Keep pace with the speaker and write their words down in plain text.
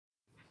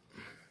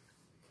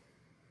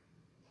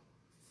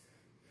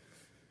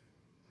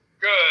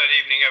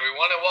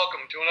everyone, and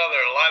welcome to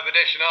another live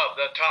edition of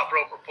the Top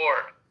Rope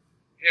Report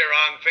here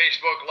on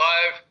Facebook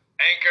Live,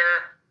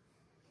 Anchor,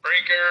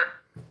 Breaker.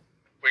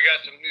 We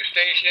got some new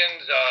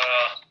stations.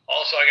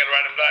 Also, I got to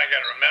write them down. I got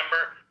to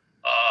remember.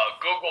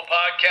 Google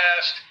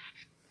Podcast,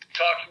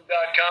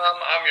 TalkShoe.com.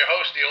 I'm your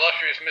host, the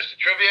illustrious Mr.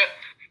 Trivia,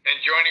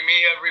 and joining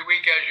me every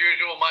week, as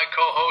usual, my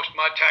co-host,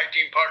 my tag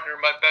team partner,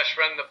 my best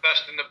friend, the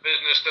best in the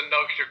business, the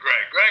Nugster,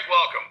 Greg. Greg,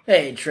 welcome.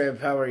 Hey,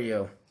 Triv, how are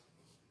you?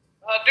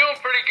 Doing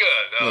pretty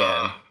good.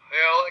 Yeah.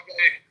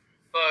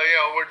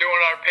 We're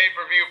doing our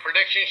pay-per-view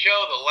prediction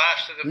show, the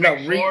last of the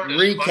big four.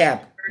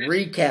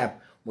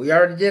 Recap. We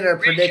already did our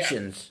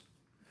predictions.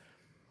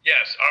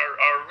 Yes,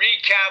 our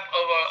recap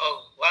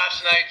of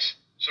last night's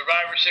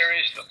Survivor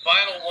Series, the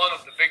final one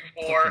of the big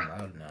four.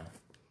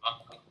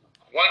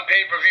 One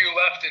pay-per-view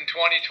left in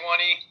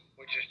 2020,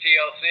 which is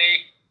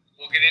TLC.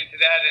 We'll get into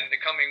that in the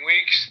coming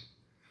weeks.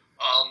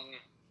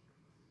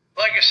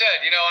 Like I said,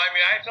 I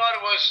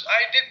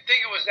didn't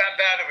think it was that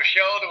bad of a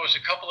show. There was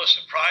a couple of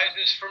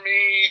surprises for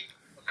me,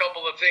 a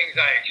couple of things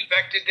I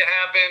expected to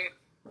happen,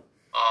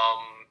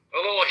 a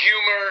little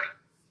humor,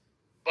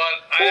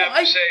 but I have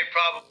to say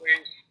probably...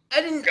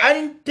 I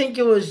didn't think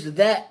it was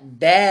that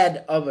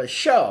bad of a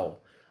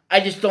show. I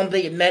just don't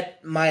think it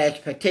met my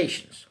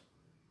expectations.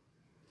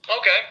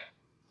 Okay.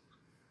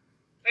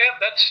 Yeah,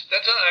 that's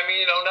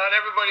not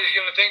everybody's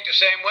going to think the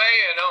same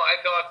way. I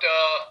thought...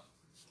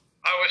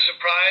 I was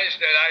surprised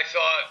that I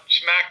thought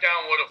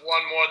SmackDown would have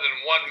won more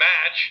than one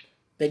match.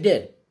 They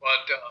did.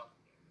 But,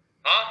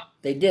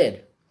 They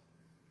did.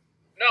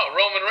 No,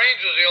 Roman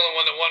Reigns was the only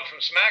one that won from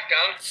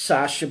SmackDown.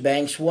 Sasha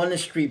Banks won, the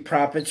Street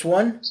Profits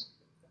won.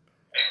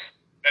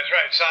 That's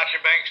right,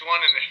 Sasha Banks won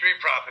and the Street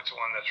Profits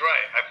won, that's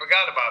right. I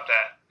forgot about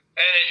that.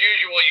 And as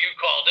usual, you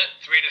called it,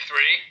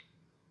 3-3.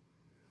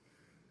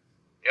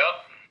 Yep.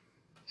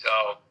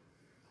 So,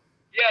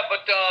 yeah,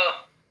 but,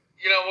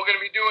 we're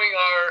going to be doing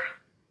our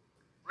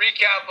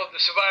recap of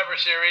the Survivor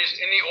Series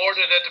in the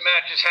order that the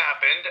matches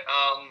happened.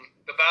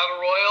 The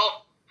Battle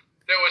Royal,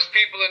 there was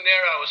people in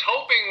there I was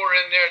hoping were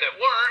in there that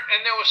weren't,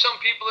 and there was some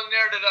people in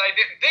there that I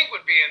didn't think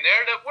would be in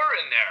there that were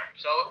in there.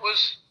 So it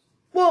was...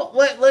 Well,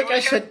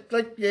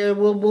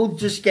 we'll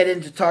just get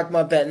into talking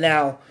about that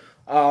now.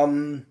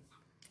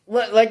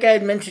 Like I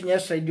had mentioned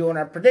yesterday doing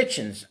our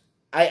predictions,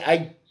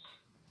 I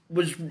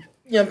was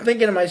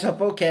thinking to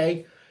myself,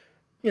 okay,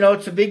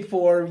 it's a big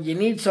four. You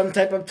need some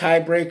type of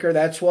tiebreaker.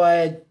 That's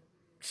why I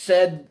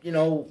said,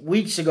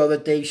 weeks ago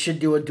that they should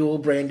do a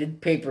dual-branded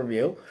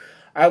pay-per-view.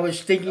 I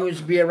was thinking it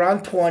would be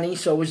around 20,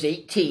 so it was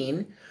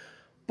 18.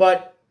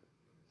 But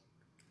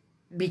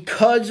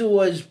because it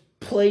was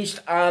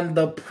placed on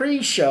the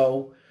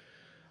pre-show,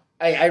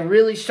 I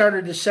really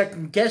started to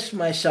second-guess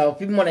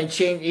myself, even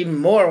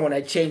more when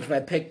I changed my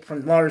pick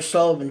from Lars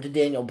Sullivan to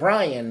Daniel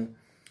Bryan,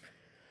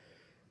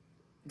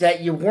 that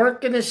you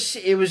weren't going to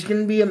see, it was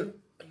going to be,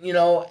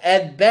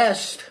 at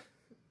best,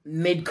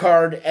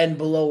 mid-card and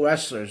below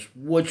wrestlers,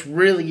 which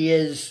really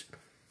is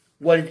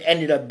what it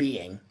ended up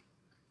being.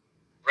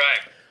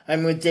 Right. I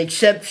mean, with the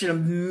exception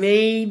of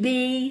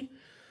maybe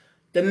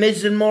the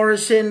Miz and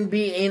Morrison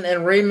being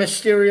and Rey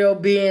Mysterio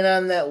being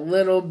on that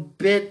little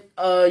bit,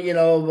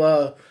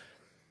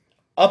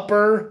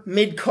 upper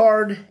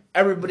mid-card,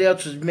 everybody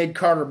else was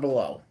mid-card or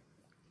below.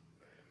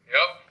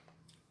 Yep.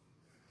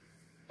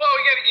 Well,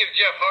 we got to give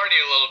Jeff Hardy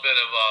a little bit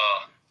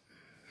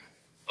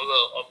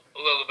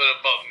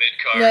above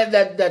mid-card. Yeah,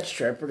 that's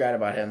true. I forgot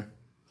about him.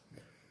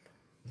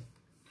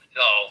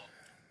 So,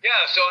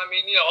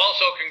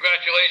 also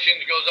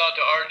congratulations goes out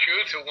to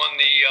R-Truth, who won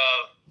the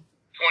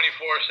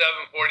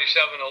 24/7,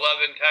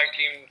 47-11 tag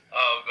team,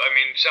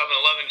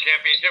 7-11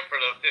 championship for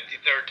the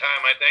 53rd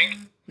time, I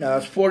think. No,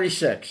 it's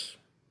 46.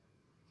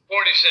 46.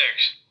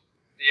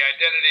 The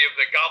identity of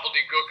the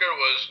gobbledygooker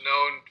was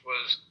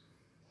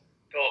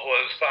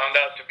found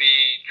out to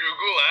be Drew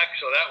Gulak,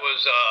 so that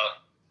was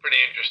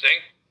pretty interesting.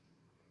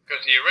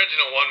 Because the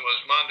original one was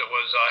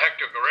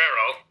Hector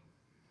Guerrero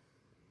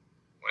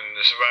when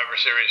the Survivor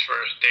Series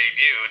first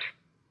debuted.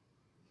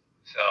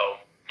 So,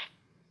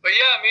 but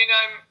yeah,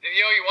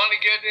 you want to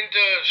get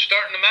into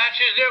starting the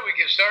matches there? We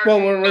can start.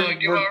 Well,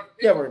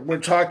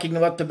 we're talking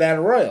about the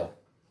Battle Royal.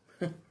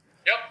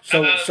 Yep.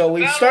 So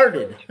we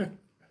started. The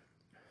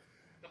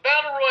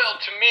Battle Royal,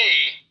 to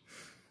me,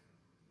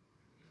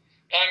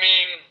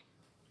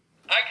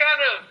 I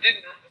kind of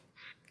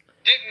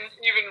didn't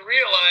even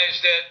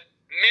realize that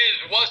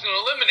Miz wasn't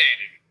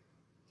eliminated.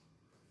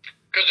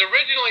 Because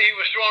originally he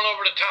was thrown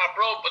over the top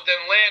rope, but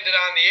then landed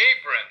on the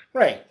apron.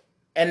 Right.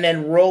 And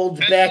then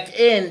rolled back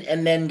in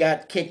and then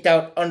got kicked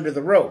out under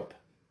the rope.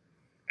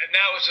 And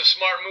that was a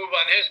smart move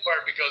on his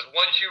part, because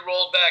once you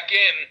rolled back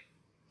in,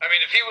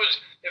 if he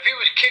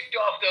was kicked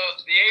off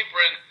the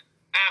apron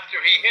after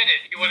he hit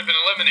it, he would have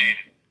been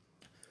eliminated.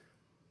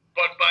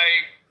 But by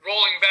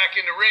rolling back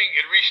in the ring,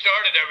 it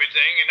restarted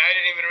everything, and I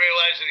didn't even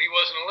realize that he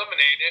wasn't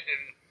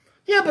eliminated.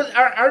 Yeah, but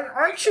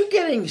aren't you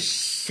getting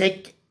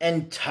sick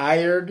and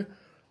tired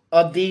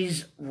of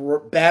these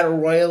Battle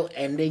Royal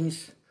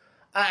endings?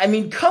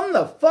 Come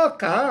the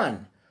fuck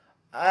on.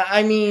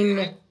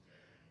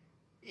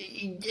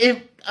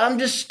 I'm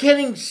just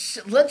kidding.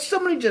 Let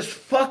somebody just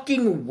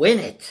fucking win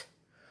it.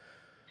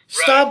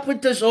 Stop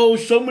with this,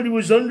 somebody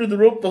was under the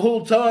rope the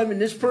whole time,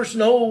 and this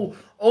person,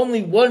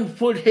 only 1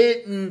 foot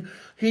hit, and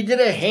he did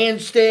a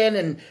handstand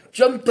and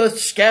jumped the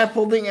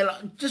scaffolding,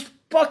 and just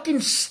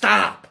fucking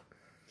stop.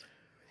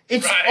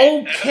 It's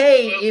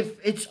okay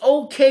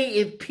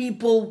if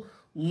people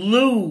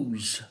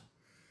lose.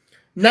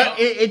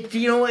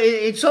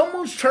 It's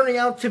almost turning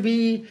out to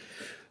be.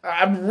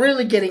 I'm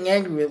really getting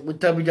angry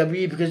with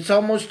WWE because it's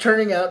almost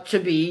turning out to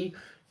be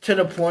to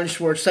the point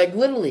where it's like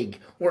Little League,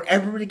 where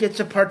everybody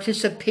gets a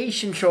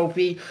participation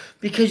trophy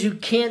because you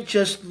can't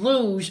just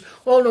lose.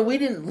 Oh, no, we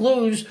didn't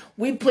lose.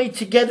 We played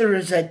together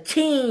as a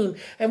team,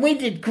 and we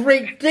did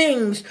great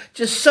things.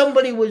 Just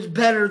somebody was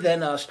better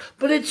than us.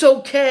 But it's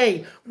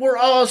okay. We're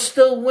all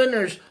still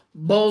winners.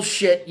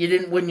 Bullshit. You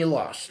didn't win, you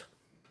lost.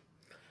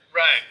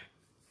 Right.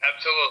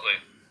 Absolutely.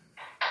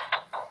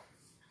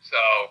 So,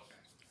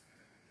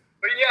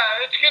 but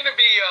yeah, it's going to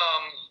be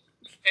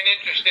an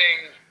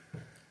interesting...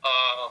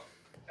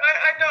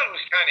 I thought it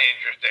was kind of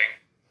interesting.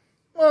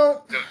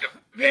 Well,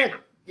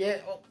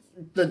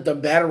 the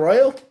Battle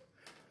Royal?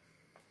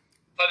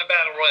 Oh, the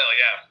Battle Royal,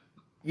 yeah.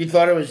 You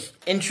thought it was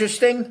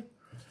interesting?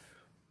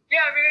 Yeah,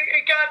 I mean,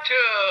 it got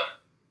to...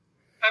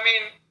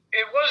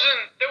 it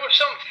wasn't... There were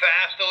some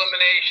fast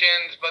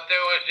eliminations, but there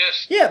was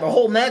just... Yeah, the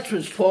whole match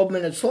was 12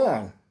 minutes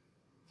long.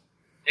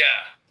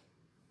 Yeah.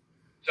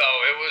 So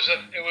it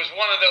was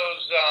one of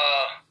those,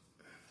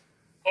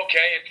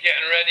 okay, it's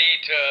getting ready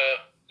to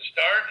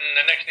start, and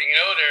the next thing you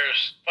know,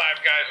 there's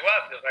 5 guys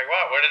left. It's like,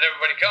 wow, where did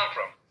everybody come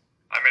from?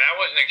 I mean, I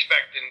wasn't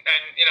expecting,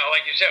 and,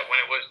 like you said,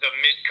 when it was the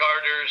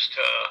mid-carders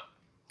to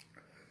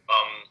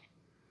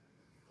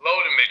low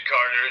to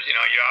mid-carders,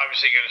 you're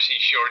obviously going to see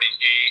Shorty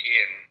G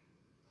and,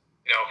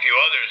 a few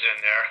others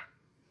in there.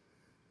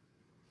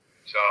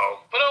 So,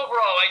 but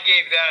overall, I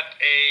gave that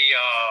a...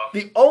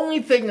 The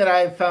only thing that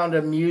I found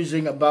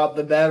amusing about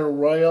the Battle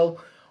Royal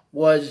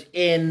was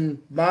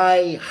in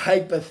my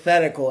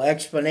hypothetical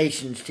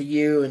explanations to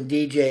you and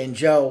DJ and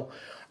Joe,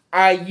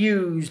 I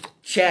used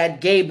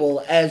Chad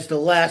Gable as the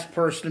last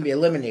person to be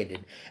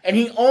eliminated. And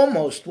he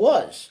almost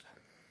was.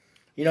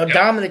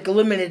 Dominic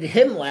eliminated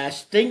him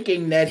last,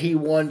 thinking that he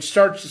won,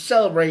 starts to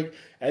celebrate,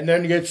 and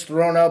then gets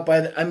thrown out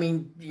by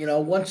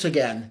once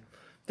again,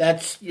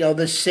 that's,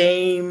 the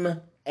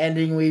same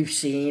ending we've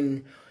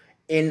seen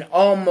in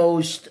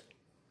almost,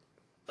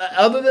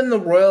 other than the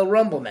Royal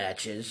Rumble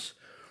matches,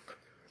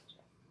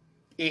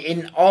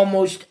 in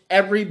almost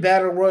every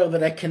Battle Royal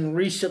that I can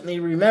recently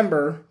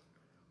remember.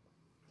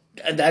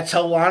 That's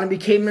how Lana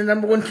became the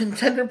number 1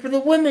 contender for the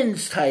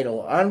women's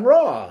title on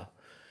Raw.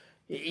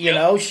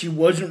 She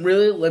wasn't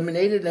really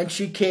eliminated, and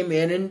she came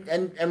in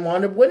and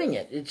wound up winning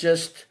it. It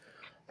just,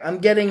 I'm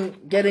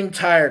getting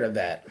tired of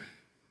that.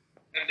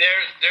 And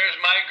there's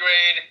my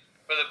grade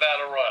for the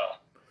Battle Royal.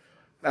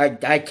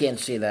 I can't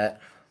see that.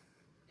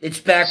 It's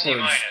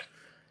backwards. C-.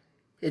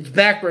 It's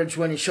backwards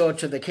when you show it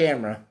to the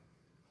camera.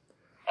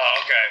 Oh,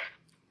 okay.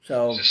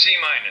 So it's a C-.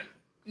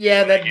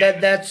 Yeah,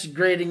 that's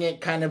grading it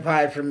kind of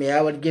high for me.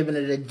 I would have given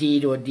it a D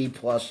to a D+.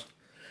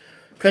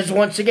 Because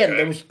once again,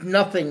 there was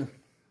nothing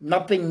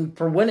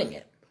for winning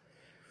it.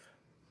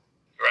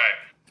 Right.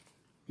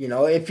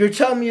 If you're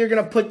telling me you're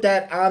going to put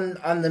that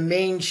on the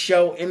main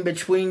show in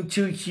between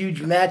 2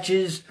 huge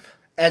matches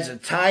as a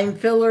time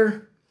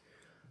filler,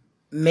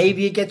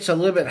 maybe it gets a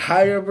little bit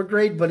higher of a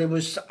grade, but it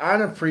was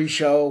on a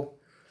pre-show,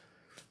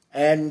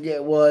 and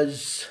it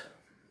was,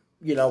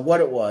 what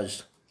it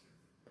was.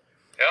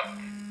 Yep.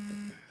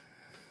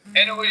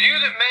 And it was you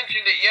that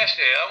mentioned it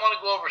yesterday. I want to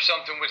go over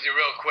something with you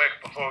real quick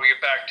before we get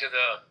back to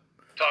the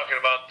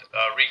talking about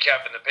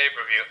recapping the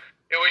pay-per-view.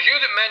 It was you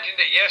that mentioned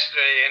it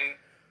yesterday, and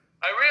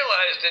I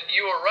realized that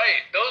you were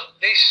right. The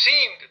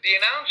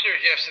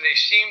announcers yesterday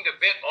seemed a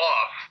bit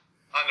off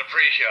on the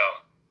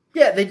pre-show.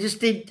 Yeah, they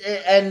just did,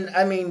 and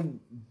I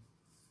mean,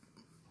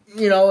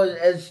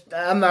 as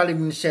I'm not even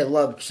going to say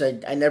love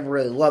because I never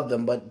really loved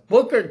them, but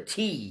Booker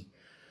T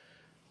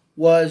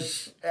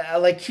was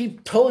he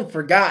totally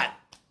forgot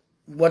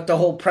what the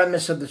whole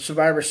premise of the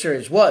Survivor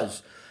Series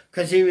was,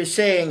 because he was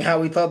saying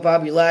how he thought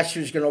Bobby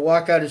Lashley was going to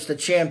walk out as the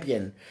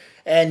champion,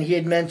 and he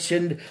had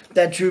mentioned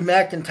that Drew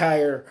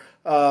McIntyre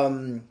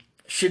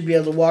should be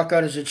able to walk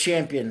out as a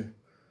champion.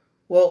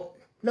 Well,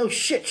 no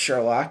shit,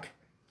 Sherlock.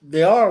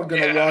 They are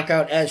going to walk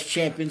out as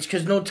champions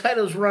because no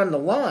titles were on the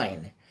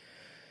line.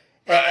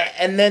 Right.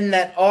 And then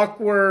that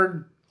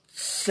awkward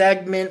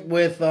segment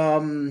with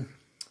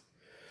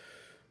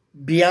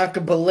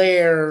Bianca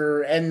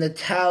Belair and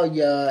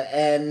Natalya,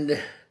 and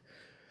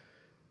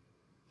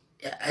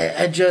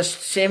I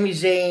just, Sami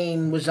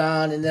Zayn was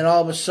on, and then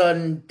all of a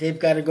sudden they've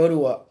got to go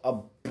to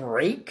a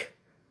break?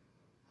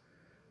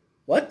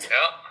 What?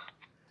 Yeah.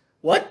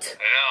 What?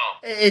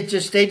 I know.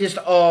 They just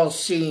all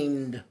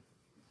seemed,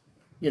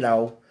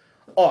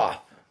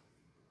 off.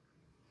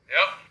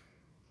 Yep.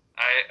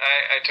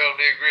 I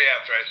totally agree.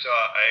 After I saw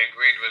it, I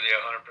agreed with you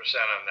 100%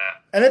 on that.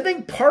 And I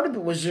think part of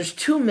it was there's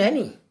too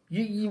many.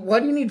 Why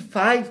do you need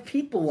 5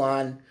 people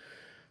on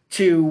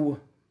to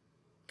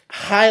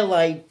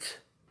highlight,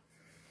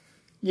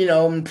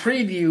 and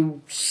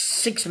preview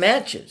 6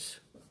 matches.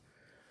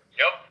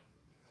 Yep.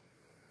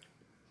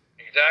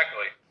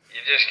 Exactly.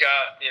 You just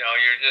got,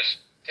 you're just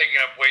taking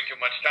up way too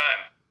much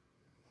time.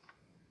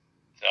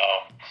 So,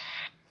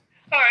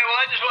 all right, well,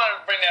 I just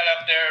wanted to bring that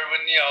up there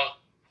when,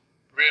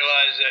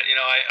 realize that,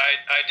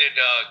 I did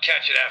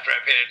catch it after I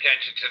paid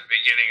attention to the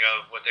beginning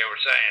of what they were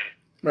saying.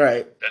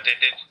 Right. That they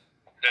did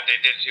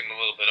seem a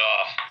little bit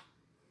off.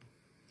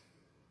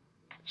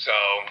 So,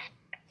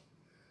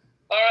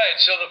 all right,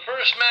 so the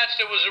first match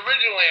that was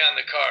originally on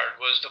the card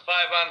was the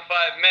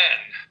 5-on-5 men.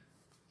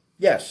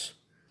 Yes.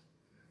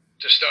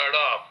 To start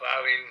off,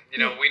 I mean, we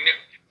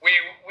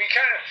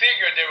kind of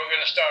figured they were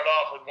going to start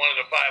off with one of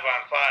the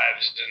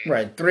 5-on-5s.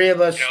 Right, three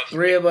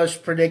of us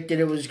predicted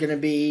it was going to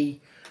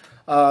be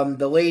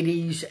the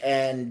ladies,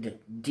 and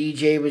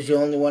DJ was the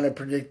only one that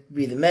predicted to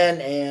be the men,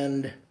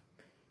 and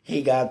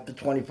he got the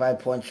 25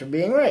 points for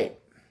being right.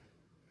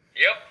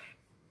 Yep.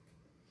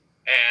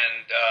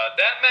 And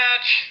that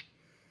match,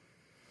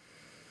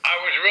 I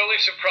was really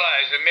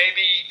surprised, and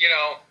maybe,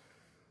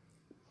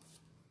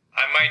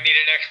 I might need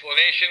an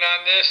explanation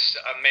on this.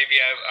 Maybe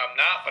I'm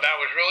not, but I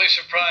was really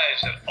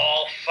surprised that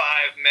all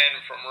 5 men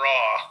from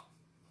Raw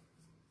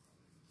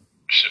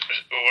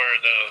were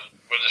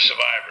the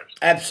survivors.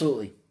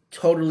 Absolutely,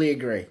 totally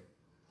agree.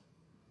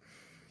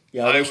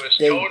 I was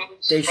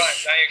totally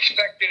surprised. I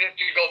expected it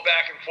to go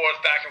back and forth,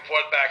 back and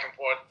forth, back and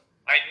forth.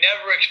 I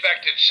never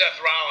expected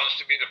Seth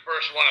Rollins to be the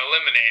first one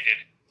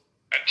eliminated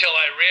until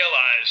I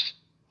realized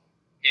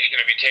he's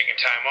going to be taking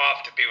time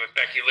off to be with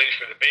Becky Lynch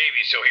for the baby,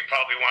 so he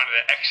probably wanted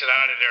to exit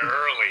out of there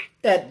early.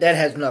 That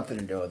has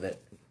nothing to do with it.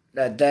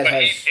 But he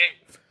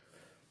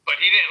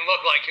didn't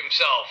look like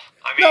himself.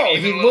 I mean,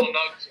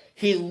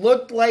 he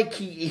looked like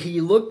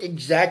he looked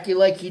exactly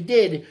like he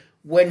did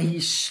when he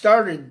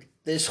started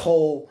this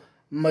whole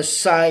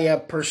Messiah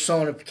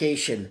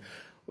personification.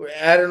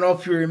 I don't know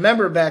if you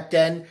remember back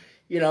then,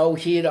 he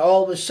had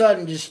all of a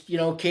sudden just,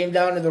 came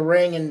down to the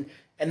ring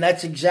and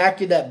that's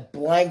exactly that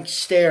blank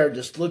stare,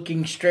 just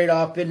looking straight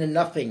off into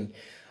nothing.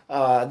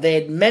 They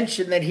had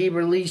mentioned that he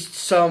released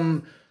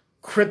some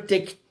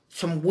cryptic,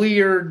 some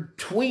weird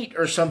tweet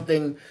or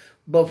something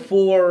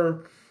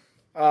before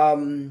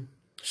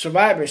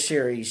Survivor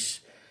Series,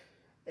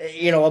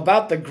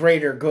 about the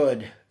greater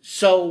good.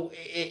 So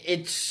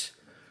it's,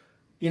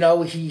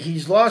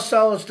 he's lost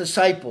all his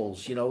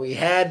disciples. He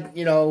had,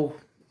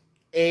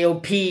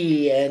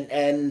 AOP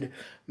and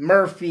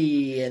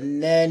Murphy,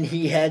 and then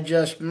he had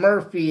just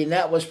Murphy, and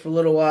that was for a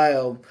little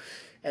while.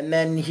 And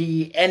then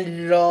he ended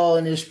it all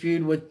in his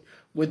feud with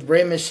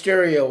Rey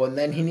Mysterio, and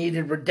then he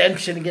needed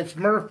redemption against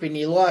Murphy, and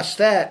he lost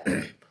that.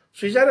 So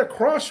he's at a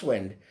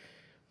crosswind.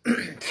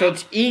 So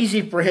it's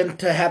easy for him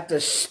to have to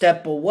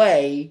step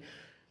away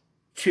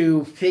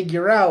to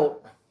figure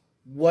out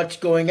what's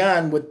going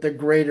on with the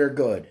greater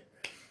good.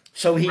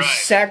 So he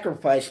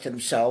sacrificed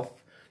himself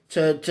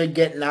to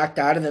get knocked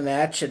out of the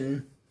match,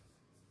 and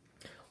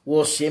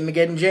we'll see him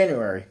again in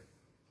January.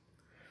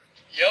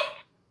 Yep.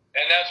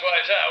 And that's why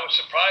I said I was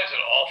surprised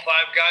that all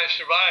 5 guys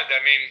survived. I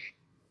mean,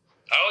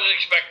 I was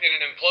expecting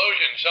an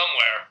implosion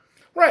somewhere.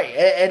 Right,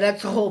 and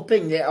that's the whole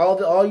thing.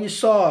 All you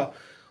saw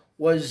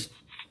was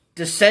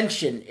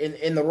dissension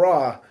in the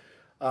Raw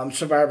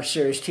Survivor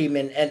Series team.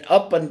 And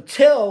up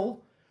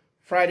until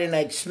Friday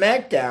Night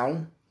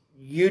SmackDown,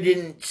 you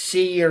didn't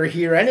see or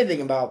hear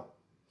anything about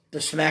the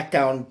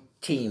SmackDown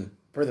team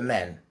for the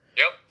men.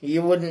 Yep.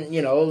 You wouldn't,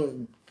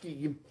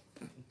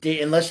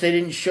 unless they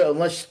didn't show,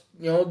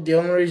 the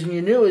only reason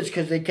you knew is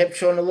because they kept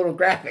showing a little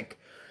graphic,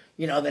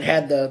 that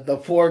had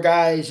the 4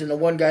 guys and the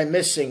 1 guy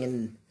missing,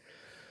 and,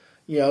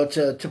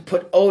 to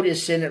put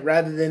Otis in it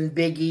rather than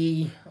Big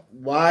E.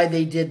 Why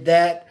they did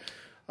that,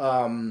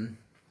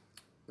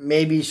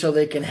 maybe so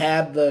they can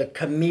have the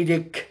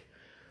comedic,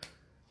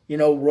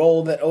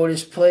 role that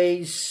Otis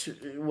plays,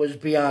 was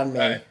beyond me.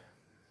 Right.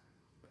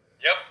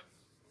 Yep.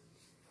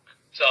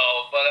 So,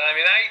 but I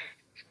mean,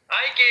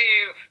 I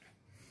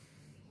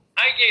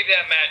gave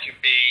that match a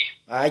B.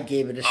 I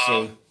gave it a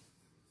C.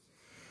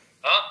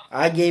 Huh?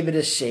 I gave it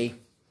a C.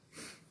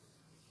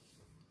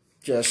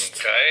 Just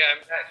okay.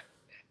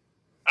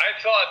 I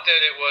thought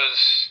that it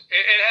was.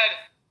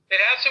 It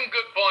had some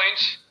good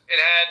points. It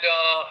had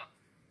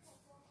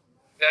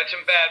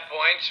some bad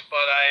points,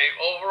 but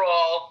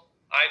overall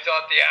I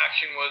thought the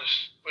action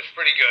was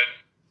pretty good.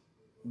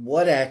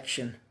 What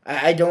action?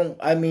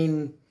 I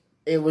mean,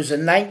 it was a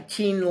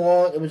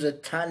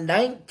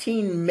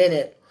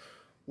 19-minute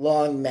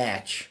long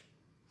match.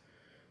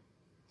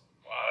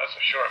 Wow, that's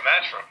a short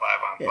match for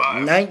a 5-on-5.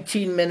 Yeah,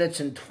 19 minutes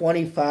and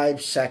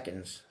 25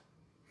 seconds.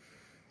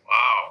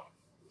 Wow.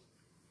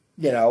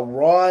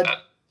 Raw,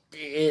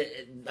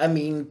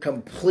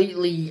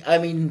 completely, I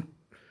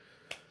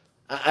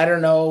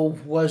don't know,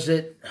 was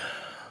it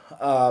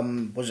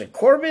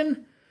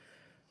Corbin?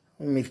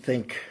 Let me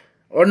think.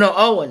 Or no,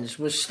 Owens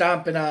was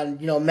stomping on,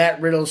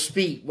 Matt Riddle's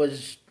feet.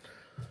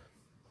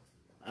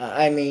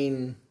 I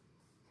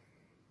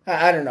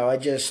don't know.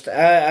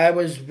 I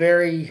was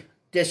very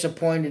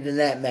disappointed in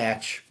that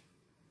match.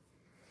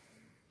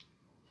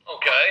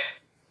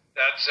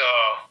 that's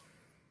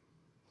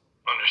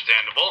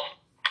understandable.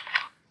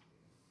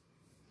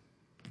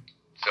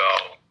 So,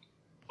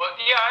 but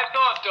yeah, I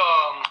thought,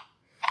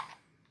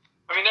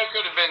 I mean, there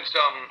could have been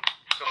some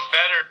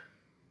better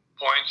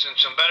points and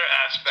some better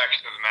aspects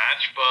to the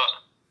match, but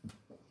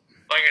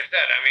like I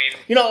said, I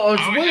mean,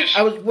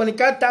 I was when it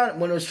got down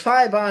when it was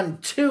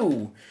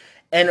 5-on-2,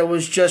 and it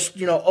was just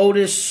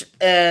Otis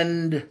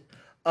and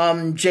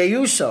Jey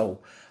Uso.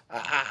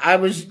 I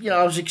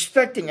was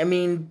expecting. I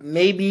mean,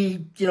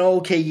 maybe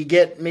okay, you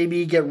get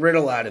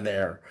Riddle out of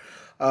there,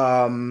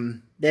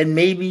 then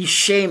maybe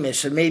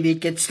Sheamus, and maybe it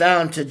gets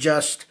down to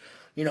just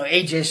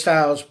AJ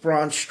Styles,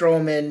 Braun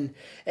Strowman,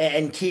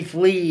 and Keith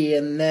Lee,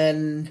 and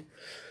then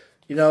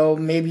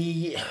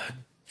maybe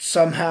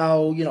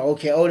somehow,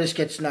 okay, Otis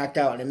gets knocked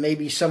out, and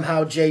maybe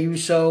somehow Jey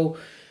Uso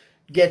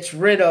gets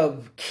rid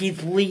of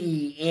Keith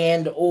Lee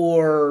and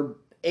or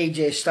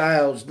AJ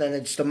Styles. Then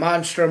it's the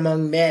Monster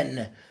Among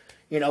Men,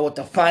 with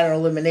the final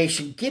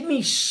elimination. Give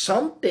me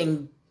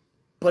something,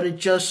 but it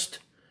just...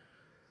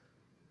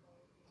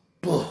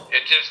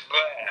 It just...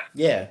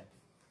 Yeah.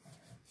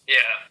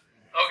 Yeah.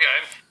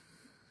 Okay.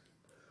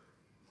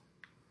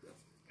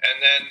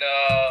 And then,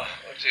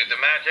 let's see, the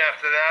match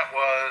after that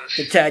was...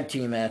 The tag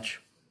team match.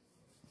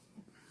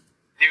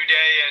 New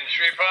Day and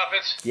Street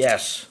Profits?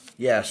 Yes.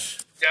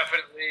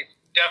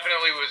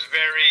 Definitely was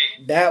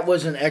very... That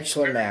was an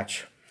excellent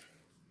match.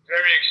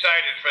 Very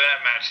excited for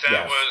that match.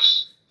 That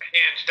was,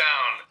 hands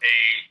down,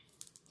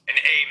 an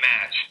A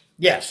match.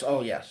 Yes,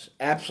 oh yes.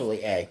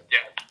 Absolutely A.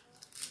 Yeah.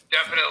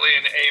 Definitely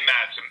an A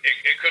match.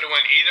 It could have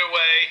went either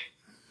way.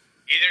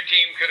 Either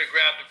team could have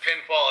grabbed the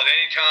pinfall at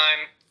any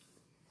time.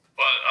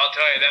 But I'll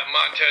tell you, that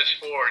Montez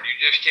Ford, you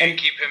just can't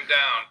keep him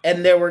down.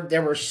 And there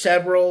were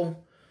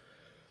several...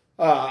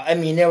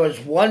 there was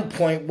one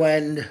point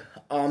when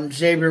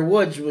Xavier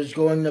Woods was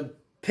going to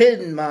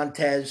pin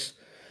Montez,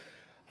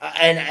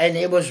 and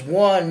it was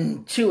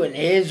 1-2, and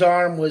his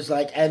arm was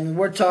like, and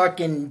we're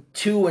talking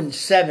 2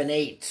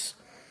 7/8,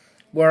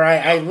 where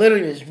I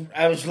literally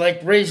was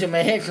like raising my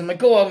hands, I'm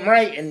like, oh, I'm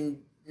right,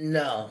 and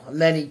no, and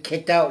then he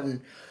kicked out,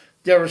 and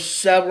there were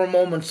several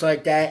moments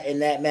like that in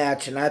that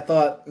match, and I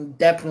thought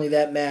definitely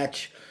that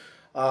match.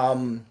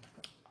 We'll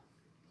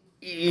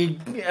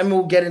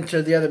get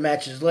into the other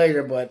matches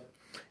later, but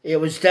it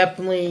was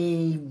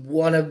definitely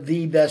one of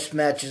the best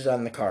matches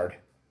on the card.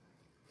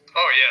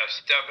 Oh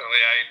yes,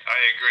 definitely. I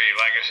agree.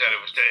 Like I said,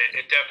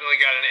 it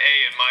definitely got an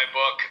A in my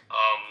book.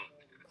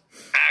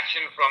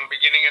 Action from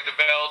beginning of the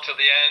bell to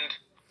the end.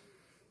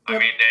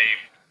 I mean,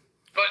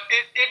 but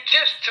it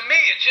just, to me,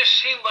 it just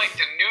seemed like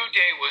the New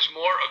Day was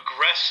more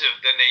aggressive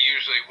than they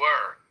usually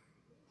were.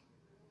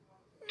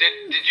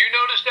 Did you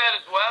notice that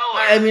as well?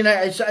 Or? I mean,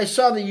 I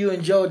saw that you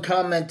and Joe had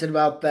commented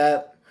about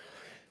that.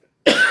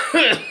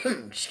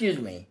 Excuse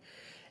me.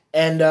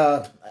 And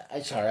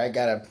I'm sorry, I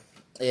gotta.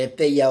 If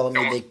they yell at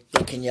me,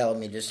 they can yell at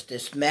me.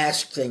 This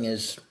mask thing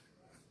is.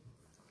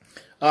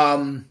 I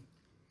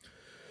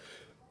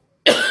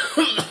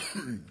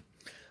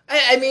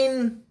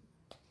mean,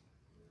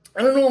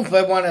 I don't know if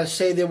I want to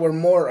say they were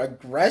more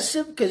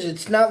aggressive, because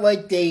it's not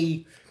like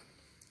they.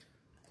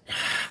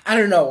 I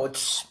don't know.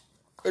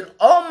 It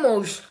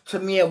almost, to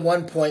me, at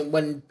one point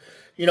when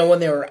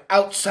they were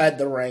outside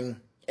the ring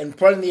in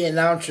front of the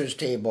announcer's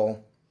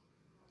table,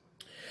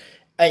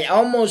 I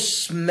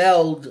almost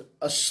smelled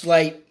a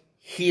slight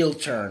heel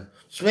turn.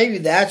 So maybe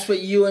that's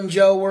what you and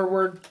Joe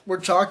were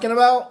talking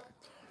about.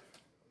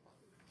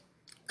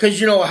 Because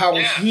how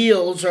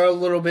heels are a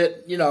little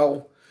bit,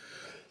 damn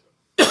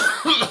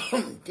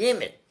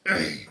it.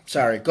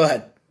 Sorry, go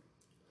ahead.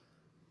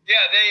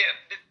 Yeah,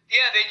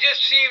 they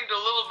just seemed a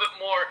little bit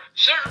more,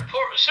 certain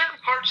parts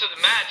of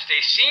the match,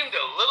 they seemed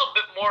a little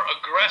bit more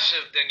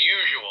aggressive than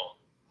usual.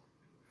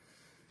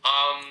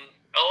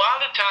 A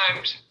lot of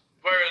times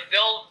where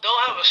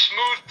they'll have a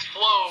smooth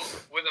flow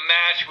with a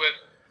match with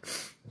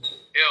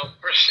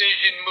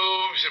precision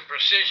moves and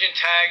precision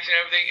tags and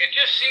everything. It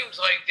just seems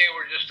like they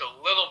were just a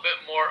little bit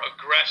more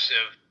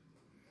aggressive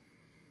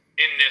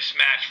in this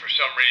match for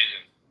some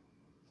reason.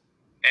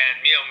 And,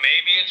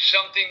 maybe it's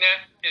something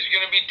that is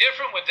going to be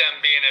different with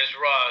them being as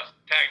Raw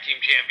Tag Team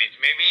Champions.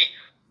 Maybe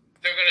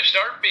they're going to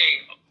start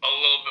being a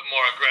little bit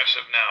more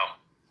aggressive now.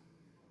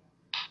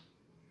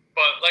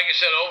 But, like I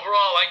said,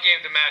 overall, I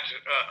gave the match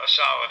a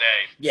solid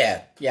A.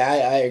 Yeah,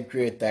 I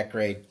agree with that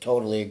grade.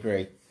 Totally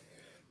agree.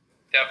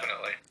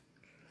 Definitely.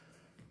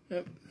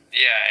 Yep.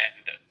 Yeah,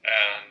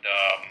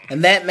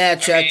 and that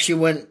match actually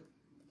went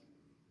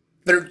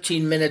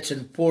 13 minutes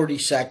and 40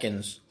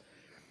 seconds.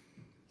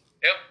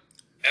 Yep.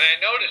 And I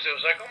noticed, it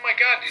was like, oh my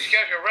God, these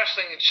guys are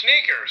wrestling in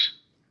sneakers.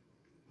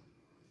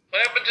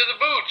 What happened to the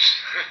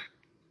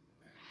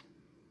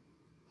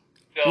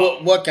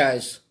boots? What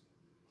guys?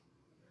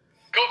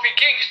 Kofi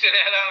Kingston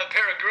had on a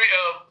pair of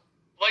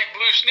light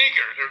blue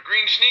sneakers, or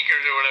green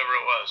sneakers, or whatever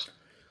it was.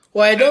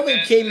 Well, I know they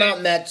came out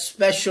in that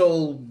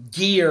special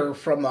gear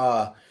from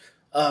a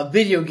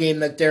video game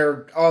that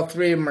all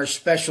three of them are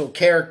special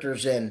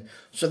characters in.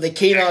 So they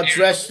came out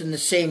dressed in the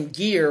same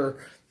gear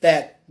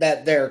that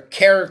their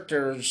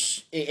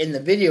characters in the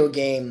video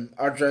game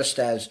are dressed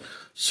as.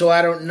 So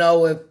I don't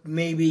know if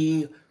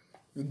maybe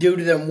due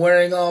to them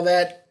wearing all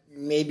that,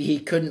 maybe he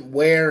couldn't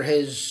wear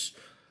his,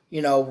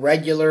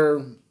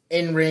 regular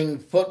in-ring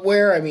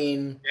footwear. I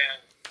mean,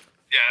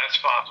 yeah, that's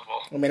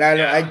possible. I mean,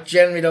 I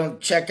generally don't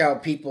check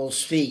out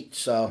people's feet,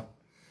 so.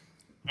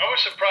 I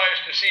was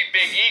surprised to see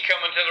Big E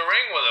come into the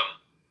ring with him.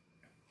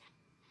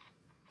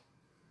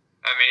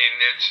 I mean,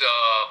 it's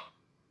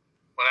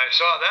when I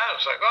saw that, I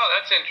was like, oh,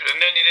 that's interesting.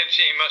 And then you didn't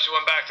see he must have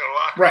went back to the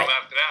locker room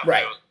after that.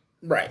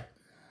 Right.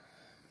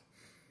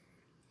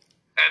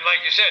 And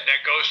like you said,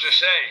 that goes to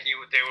say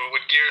they were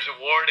with Gears of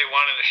War. They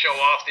wanted to show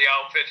off the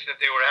outfits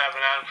that they were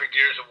having on for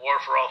Gears of War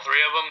for all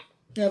three of them.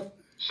 Yep.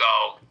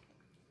 So,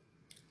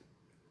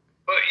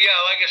 but yeah,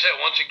 like I said,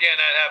 once again,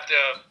 I'd have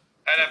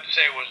to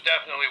say it was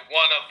definitely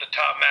one of the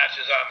top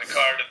matches on the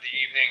card of the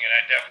evening, and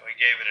I definitely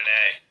gave it an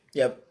A.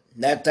 Yep.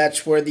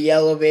 That's where the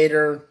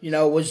elevator,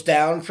 was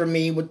down for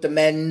me with the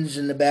men's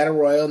and the Battle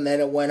Royal, and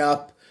then it went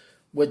up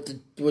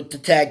with the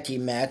tag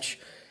team match.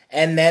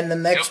 And then the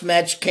next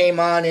match came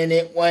on, and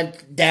it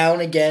went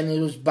down again. It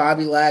was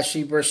Bobby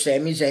Lashley versus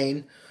Sami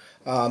Zayn.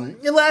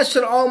 It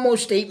lasted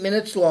almost 8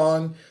 minutes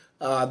long.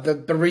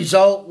 The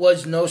result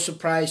was no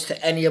surprise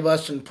to any of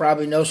us, and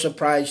probably no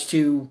surprise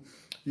to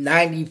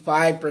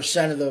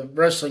 95% of the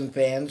wrestling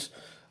fans.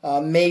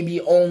 Maybe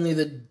only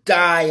the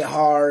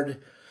die-hard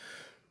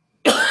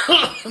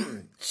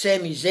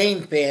Sami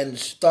Zayn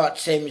fans thought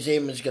Sami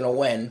Zayn was going to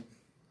win.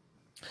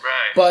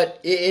 Right.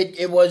 But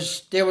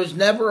there was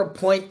never a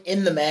point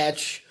in the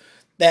match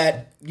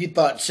that you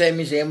thought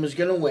Sami Zayn was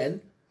going to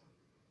win.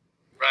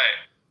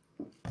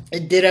 Right.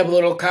 It did have a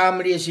little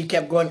comedy as he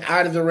kept going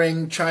out of the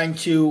ring, trying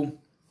to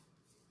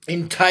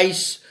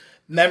entice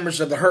members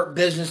of the Hurt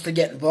Business to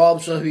get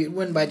involved so he'd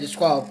win by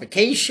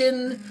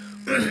disqualification.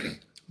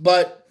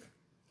 But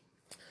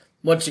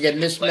once again,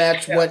 this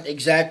match went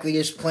exactly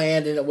as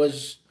planned, and it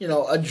was,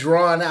 a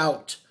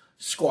drawn-out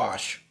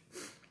squash.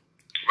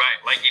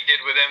 Right, like he did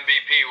with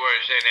MVP, where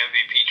he said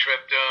MVP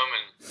tripped him,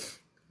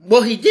 and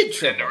well, he did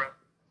trip him.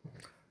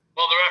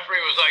 Well, the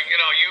referee was like,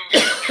 you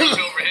tripped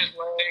over his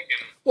leg,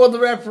 and well, the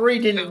referee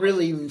didn't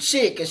really even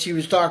see it because he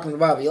was talking to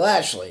Bobby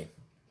Lashley.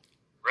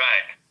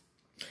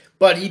 Right.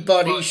 But he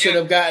thought he should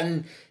have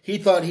gotten. He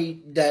thought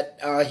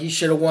he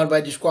should have won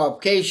by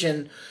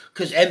disqualification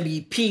because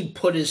MVP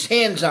put his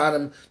hands on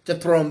him to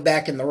throw him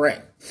back in the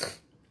ring.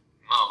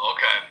 Oh,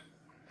 okay.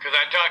 Because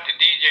I talked to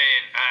DJ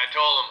and I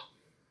told him,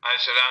 I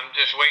said, I'm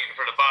just waiting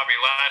for the Bobby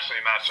Lashley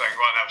match so I can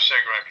go out and have a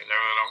cigarette because I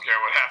really don't care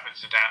what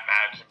happens in that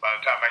match. And by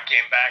the time I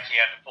came back, he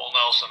had the full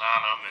Nelson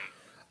on him. And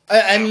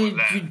I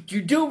mean, you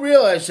do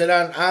realize that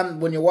on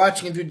when you're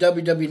watching it through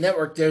WWE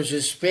Network, there's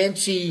this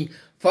fancy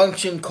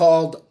function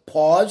called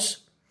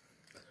pause.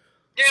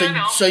 Yeah, I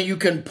know. So you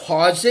can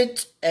pause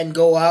it and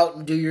go out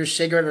and do your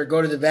cigarette or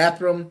go to the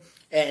bathroom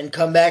and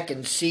come back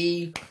and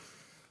see,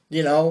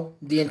 the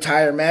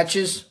entire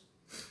matches.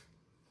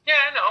 Yeah,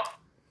 I know.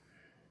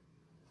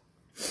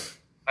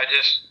 I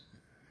just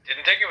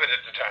didn't think of it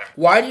at the time.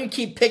 Why do you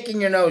keep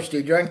picking your nose,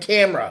 dude? You're on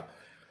camera.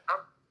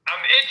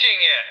 I'm itching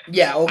it.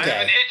 Yeah, okay. I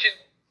have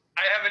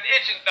an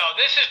itching. No,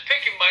 this is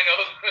picking my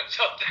nose when it's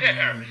up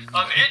there.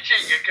 I'm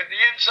itching it because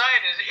the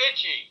inside is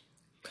itchy.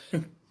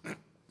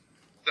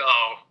 So.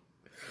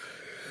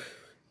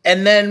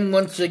 And then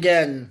once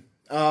again,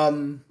 I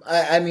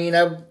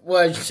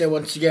should say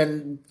once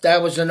again,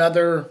 that was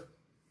another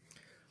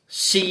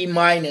C-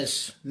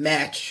 match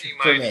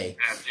for me.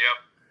 Match, yep.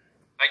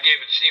 I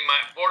gave it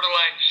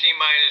borderline C-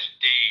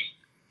 D.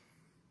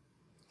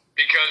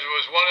 Because it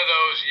was one of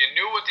those, you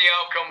knew what the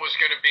outcome was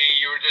going to be,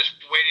 you were just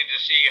waiting to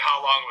see how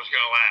long it was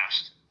going to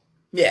last.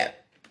 Yeah.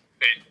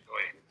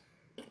 Basically.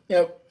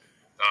 Yep.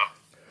 So,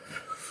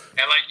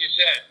 and like you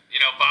said,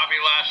 Bobby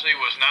Lashley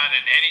was not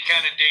in any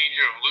kind of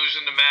danger of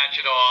losing the match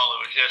at all.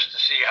 It was just to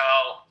see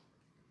how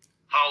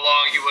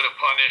long he would have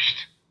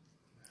punished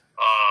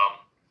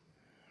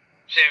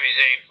Sami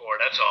Zayn for,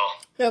 that's all.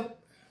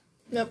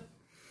 Yep.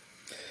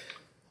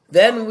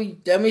 Then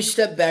we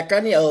stepped back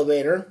on the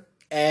elevator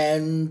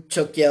and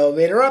took the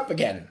elevator up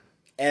again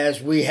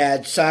as we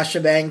had Sasha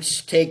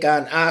Banks take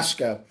on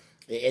Asuka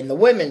in the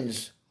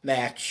women's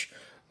match.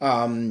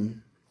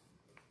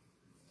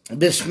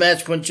 This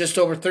match went just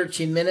over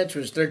 13 minutes. It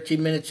was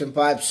 13 minutes and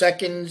 5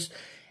 seconds,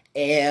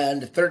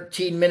 and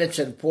 13 minutes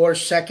and 4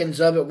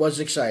 seconds of it was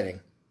exciting.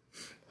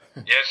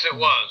 Yes, it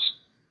was.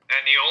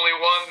 And the only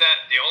one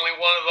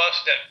of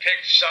us that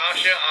picked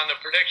Sasha on the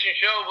prediction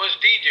show was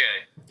DJ.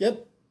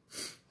 Yep.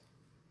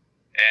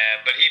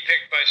 But he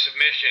picked by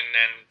submission,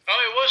 and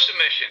it was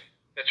submission.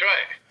 That's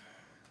right.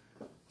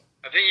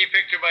 I think he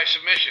picked her by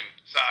submission,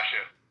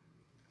 Sasha.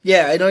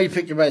 Yeah, I know you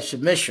picked her by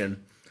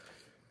submission.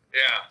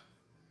 Yeah.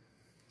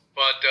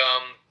 But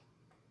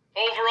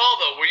overall,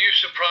 though, were you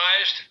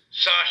surprised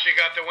Sasha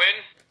got the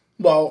win?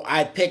 Well,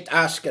 I picked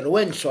Asuka to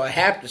win, so I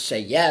have to say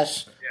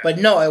yes. Yeah. But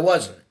no, I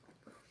wasn't.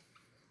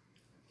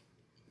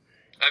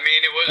 I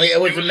mean, it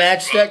was a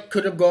match that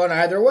could have gone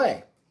either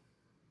way.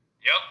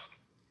 Yep.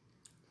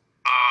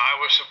 I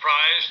was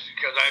surprised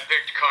because I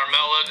picked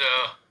Carmella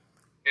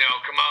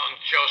come out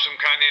and show some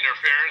kind of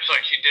interference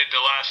like she did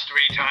the last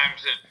 3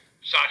 times that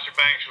Sasha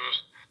Banks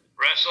was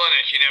wrestling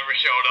and she never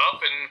showed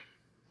up. And,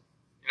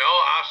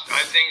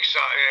 I think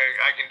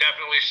I can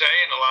definitely say,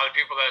 and a lot of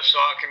people that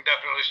saw it can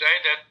definitely say,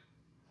 that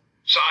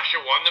Sasha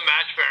won the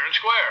match fair and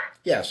square.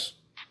 Yes.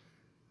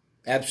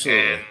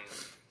 Absolutely.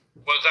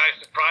 And was I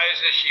surprised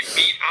that she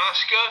beat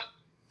Asuka?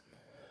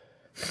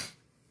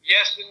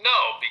 Yes and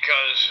no,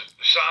 because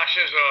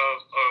Sasha's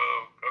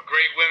a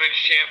great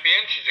women's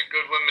champion. She's a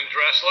good women's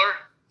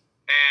wrestler.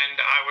 And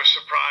I was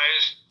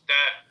surprised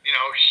that,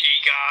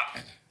 she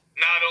got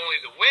not only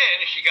the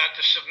win, she got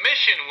the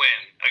submission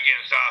win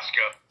against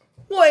Asuka.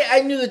 Well, I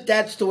knew that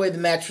that's the way the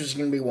match was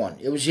going to be won.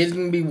 It was either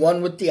going to be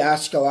won with the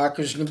Asuka lock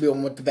or it was going to be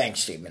won with the bank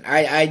statement.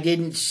 I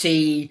didn't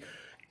see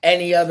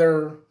any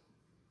other,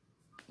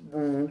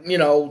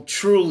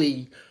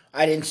 truly,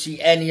 I didn't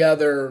see any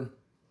other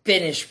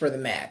finish for the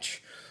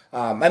match.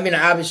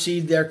 Obviously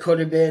there could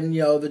have been,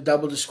 the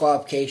double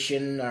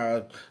disqualification,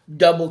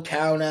 double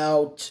count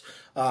out,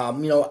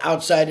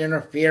 outside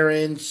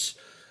interference.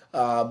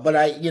 But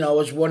it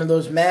was one of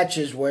those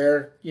matches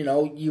where,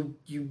 you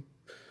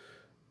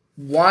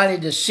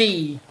wanted to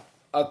see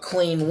a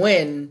clean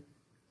win,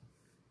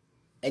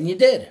 and you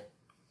did. Yep.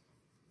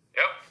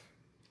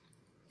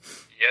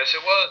 Yes,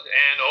 it was.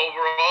 And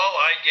overall,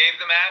 I gave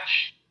the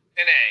match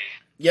an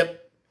A.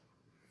 Yep.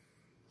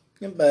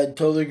 I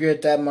totally agree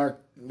with that,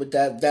 Mark, with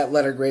that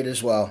letter grade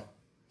as well.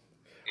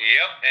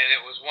 Yep, and it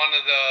was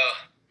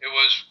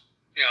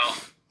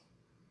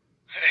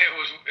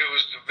it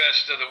was the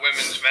best of the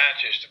women's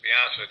matches, to be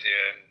honest with you.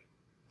 And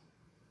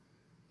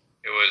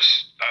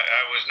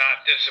I was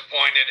not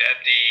disappointed at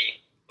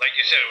like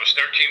you said, it was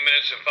 13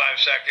 minutes and 5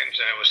 seconds,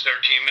 and it was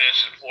 13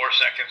 minutes and 4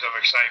 seconds of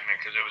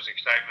excitement, because it was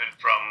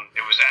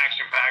it was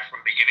action-packed from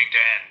beginning to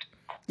end.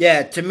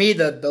 Yeah, to me,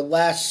 the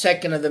last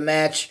second of the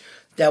match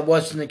that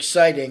wasn't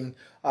exciting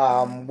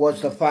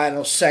was the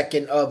final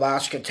second of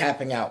Asuka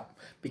tapping out,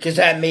 because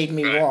that made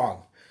me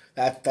wrong.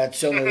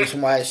 That's the only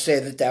reason why I say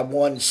that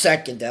 1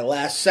 second, that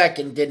last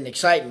second, didn't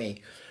excite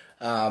me.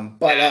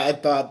 But I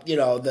thought,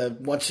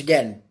 once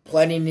again,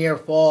 plenty near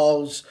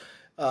falls.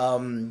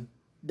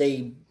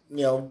 They,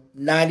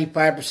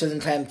 95% of the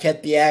time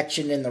kept the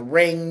action in the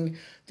ring.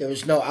 There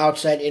was no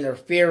outside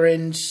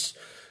interference.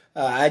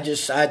 I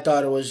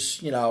thought it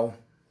was,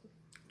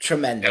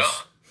 tremendous.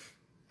 Yeah.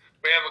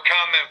 We have a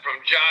comment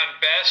from John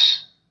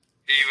Bess.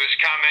 He was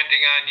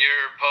commenting on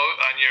your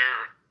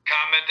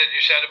comment that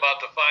you said about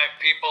the 5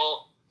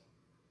 people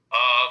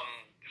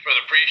for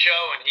the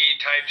pre-show, and he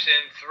types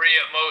in 3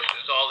 at most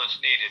is all that's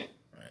needed.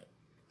 Right.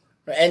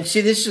 And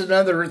see, this is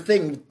another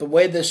thing. The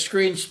way the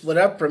screen split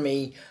up for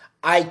me,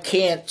 I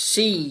can't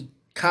see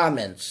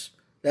comments.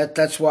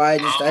 That's why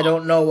I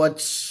don't know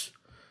what's,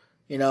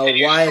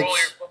 why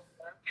it's...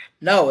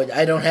 No,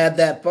 I don't have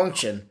that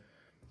function.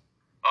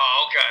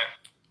 Oh, okay.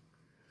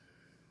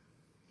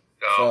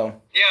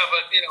 So, yeah,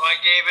 but, I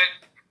gave it,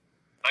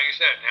 like I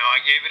said, I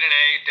gave it an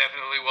A,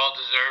 definitely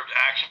well-deserved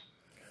action.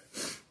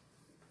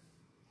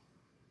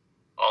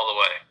 All the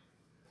way.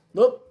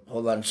 Whoop,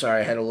 hold on,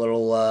 sorry, I had a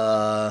little,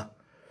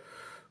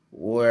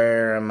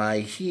 where am I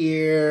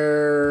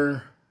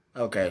here?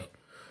 Okay.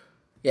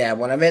 Yeah,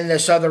 when I'm in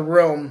this other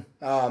room,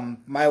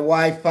 my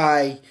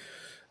Wi-Fi,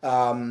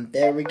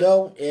 there we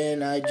go,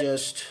 and I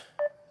just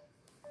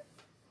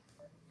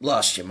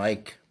lost you,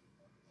 Mike.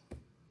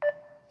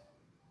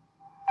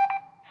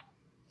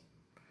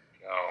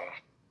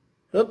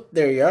 Oop,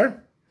 there you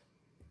are.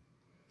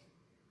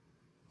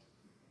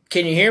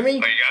 Can you hear me? Oh,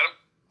 you got him?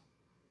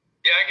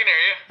 Yeah, I can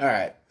hear you. All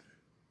right.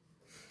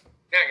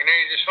 Yeah, I can hear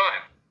you just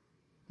fine.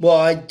 Well,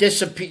 I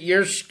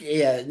disappeared.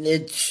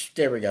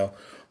 There we go.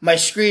 My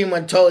screen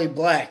went totally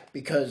black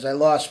because I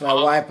lost my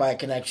Wi-Fi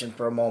connection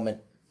for a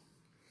moment.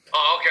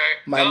 Oh, okay.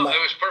 It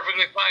was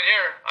perfectly fine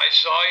here. I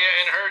saw you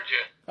and heard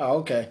you. Oh,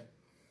 okay.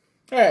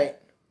 All right.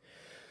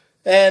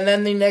 And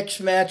then the next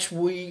match,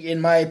 we,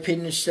 in my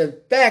opinion,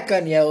 stepped back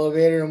on the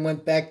elevator and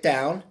went back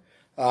down,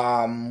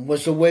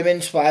 was the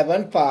women's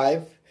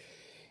 5-on-5.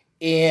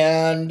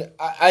 And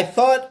I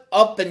thought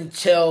up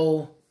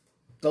until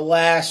the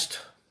last,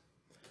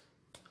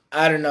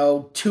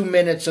 2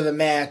 minutes of the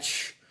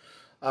match,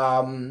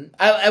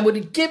 I would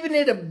have given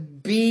it a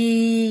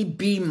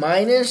B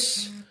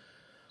minus,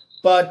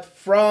 but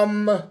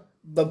from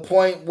the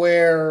point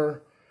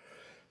where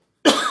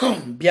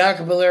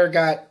Bianca Belair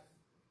got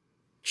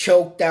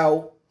choked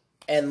out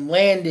and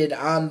landed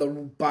on the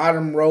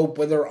bottom rope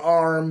with her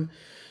arm,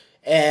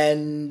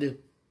 and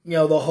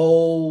the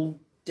whole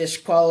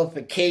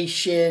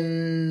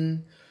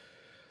disqualification,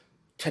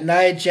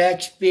 Nia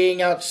Jax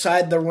being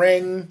outside the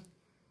ring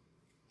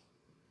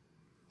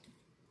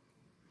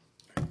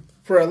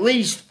for at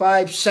least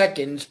 5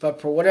 seconds, but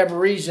for whatever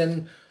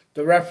reason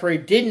the referee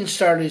didn't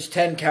start his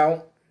 10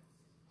 count,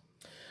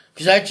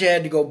 because I actually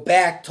had to go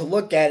back to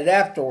look at it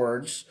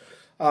afterwards.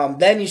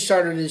 Then he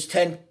started his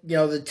 10,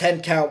 the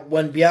 10 count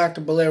when Bianca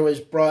Belair was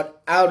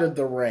brought out of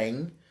the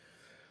ring.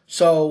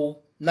 So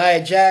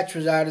Nia Jax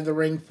was out of the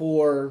ring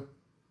for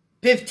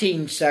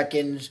 15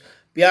 seconds.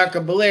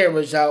 Bianca Belair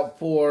was out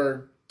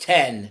for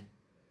 10.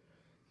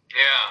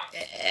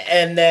 Yeah.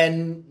 And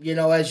then,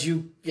 as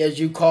you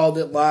called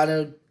it,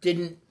 Lana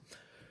didn't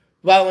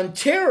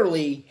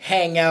voluntarily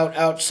hang out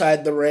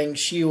outside the ring.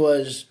 She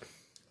was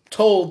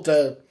told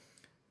to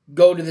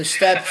go to the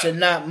steps and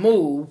not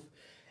move.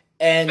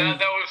 And that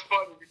was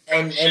funny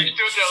because she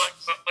stood there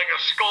like a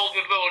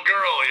scolded little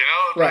girl,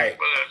 right. Like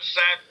with a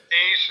sad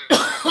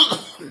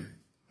face.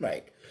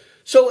 Right.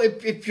 So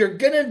if you're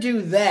gonna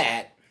do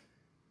that,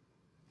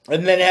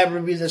 and then have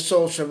her be the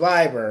sole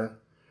survivor,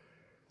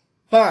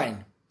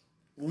 fine,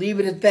 leave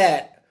it at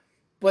that.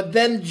 But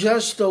then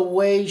just the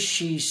way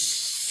she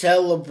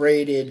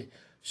celebrated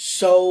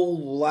so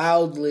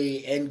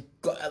loudly and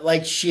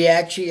like she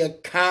actually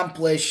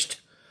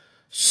accomplished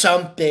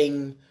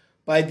something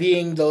by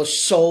being the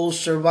sole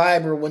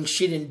survivor when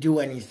she didn't do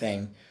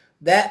anything.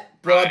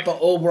 That brought the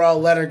overall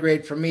letter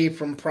grade for me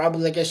from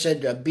probably, like I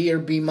said, a B or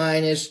B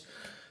minus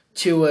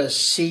to a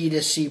C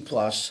to C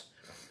plus.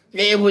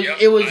 It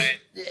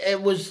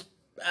was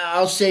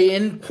I'll say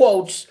in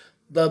quotes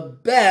the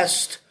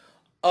best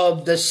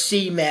of the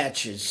C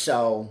matches.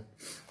 So,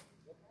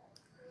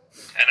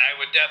 and I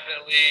would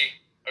definitely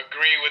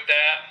agree with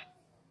that,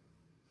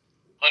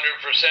 100%.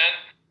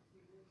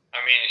 I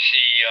mean, she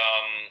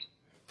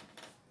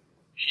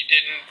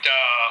didn't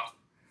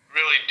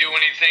really do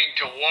anything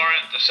to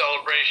warrant the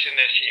celebration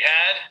that she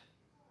had,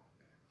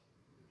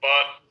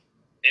 but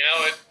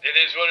it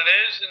is what it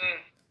is,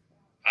 and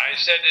I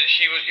said that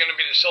she was going to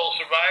be the sole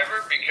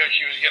survivor because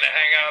she was going to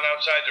hang out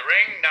outside the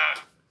ring,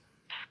 not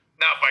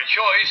by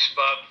choice,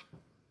 but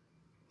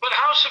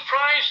how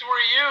surprised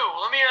were you?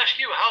 Let me ask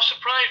you, how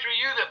surprised were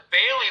you that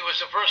Bayley was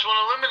the first one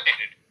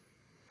eliminated?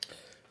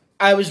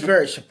 I was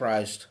very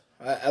surprised.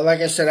 Like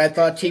I said, I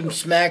thought Team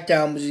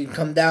SmackDown was going to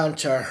come down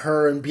to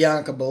her and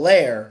Bianca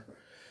Belair,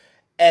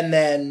 and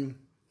then,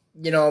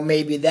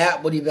 maybe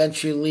that would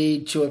eventually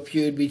lead to a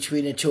feud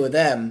between the two of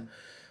them.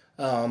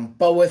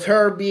 But with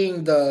her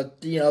being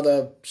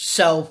the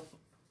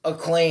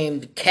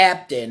self-acclaimed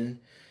captain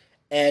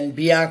and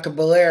Bianca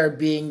Belair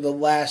being the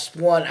last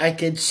one, I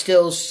could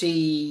still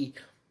see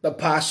the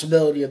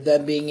possibility of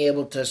them being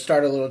able to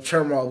start a little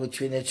turmoil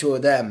between the two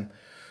of them.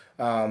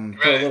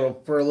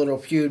 For a little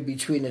feud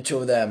between the two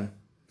of them.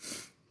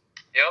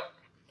 Yep.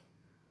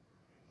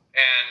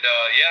 And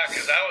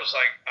because I was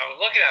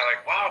looking at it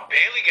like, wow,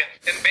 Bayley got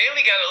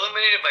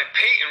eliminated by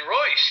Peyton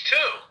Royce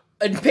too.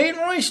 And Peyton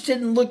Royce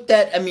didn't look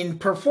that.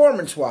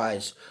 Performance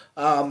wise,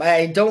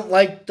 I don't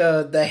like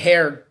the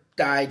hair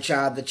dye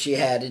job that she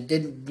had. It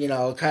didn't,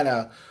 kind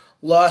of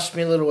lost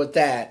me a little with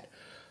that.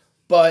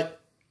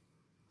 But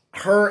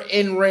her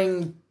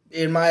in-ring,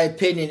 in my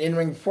opinion,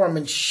 in-ring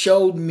performance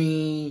showed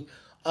me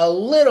a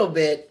little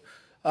bit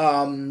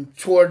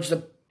towards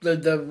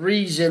the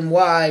reason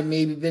why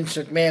maybe Vince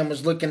McMahon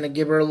was looking to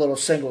give her a little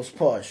singles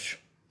push.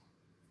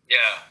 Yeah.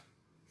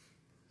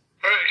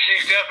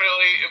 She's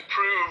definitely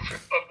improved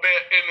a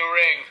bit in the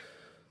ring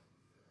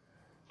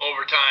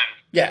over time.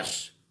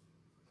 Yes.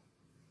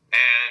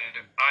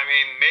 And,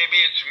 maybe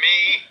it's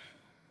me.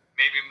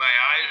 Maybe my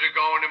eyes are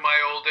going in my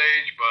old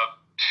age, but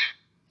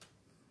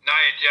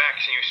Nia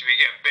Jax seems to be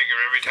getting bigger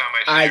every time I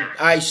see her.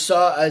 I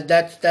saw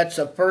that's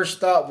the first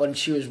thought when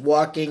she was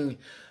walking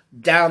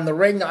down the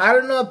ring. I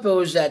don't know if it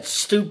was that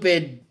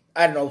stupid,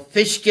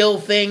 fish gill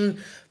thing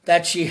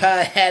that she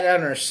had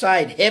on her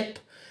side hip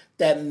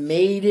that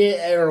made it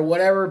or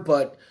whatever,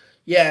 but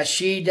yeah,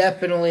 she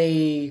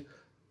definitely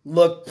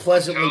looked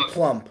pleasantly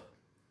plump.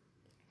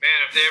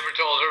 Man, if they ever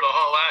told her to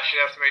haul ass, she'd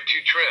have to make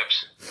 2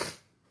 trips.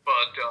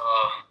 But,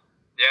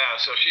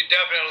 so she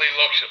definitely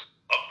looks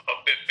a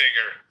bit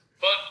bigger.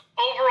 But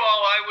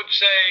overall, I would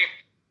say,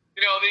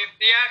 the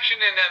action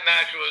in that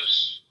match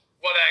was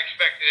what I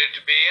expected it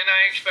to be, and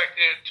I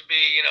expected it to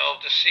be,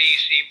 the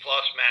C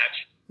plus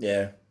match.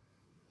 Yeah.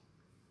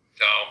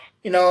 So.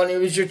 And it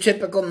was your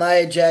typical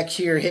Nia Jax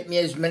here. Hit me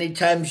as many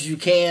times as you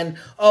can.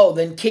 Oh,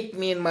 then kick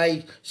me in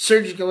my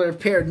surgically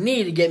repaired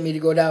knee to get me to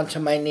go down to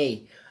my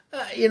knee.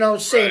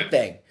 Same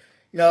thing.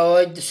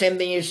 Like the same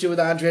thing you used to do with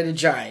Andre the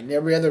Giant.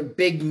 Every other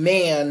big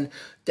man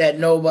that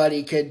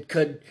nobody could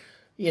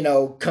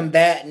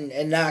combat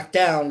and knock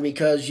down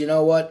because, you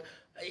know what?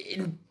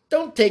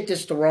 Don't take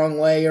this the wrong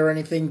way or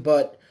anything,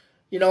 but,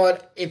 you know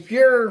what? If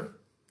you're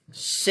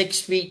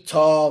 6 feet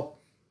tall,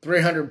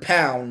 300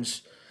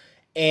 pounds,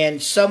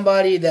 and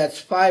somebody that's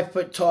 5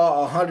 foot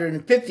tall,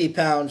 150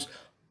 pounds,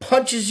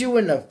 punches you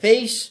in the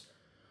face,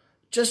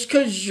 just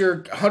because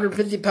you're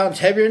 150 pounds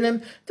heavier than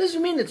them,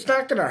 doesn't mean it's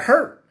not going to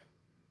hurt.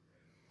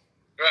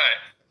 Right.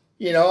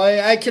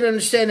 I can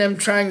understand them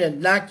trying to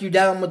knock you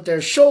down with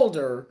their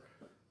shoulder.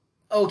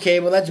 Okay,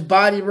 well, that's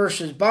body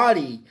versus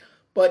body.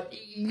 But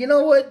you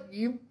know what?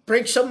 You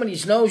break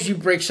somebody's nose, you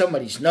break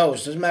somebody's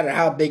nose. Doesn't matter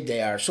how big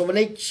they are. So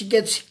when she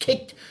gets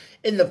kicked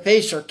in the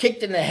face or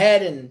kicked in the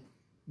head and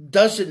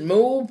doesn't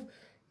move,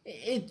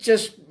 it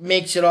just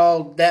makes it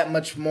all that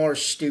much more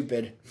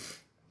stupid.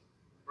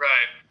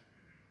 Right.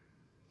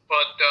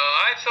 But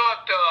I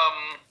thought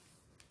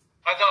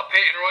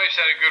Peyton Royce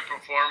had a good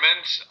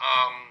performance.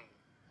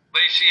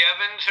 Lacey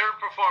Evans, her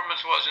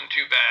performance wasn't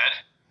too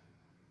bad.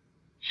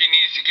 she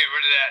needs to get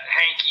rid of that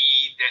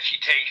hanky that she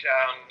takes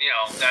down. You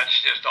know,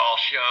 that's just all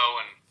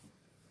show. And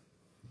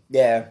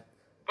Yeah.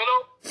 but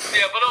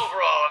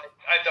overall,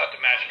 I thought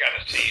the match got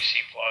a C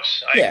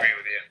plus. I agree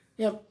with you.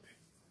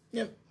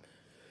 Yep.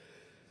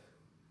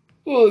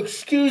 Oh,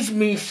 excuse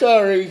me,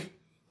 sorry.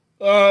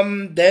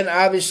 Then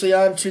obviously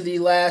on to the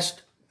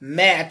last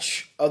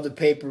match of the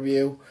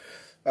pay-per-view,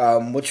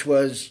 which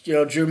was,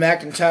 Drew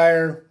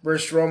McIntyre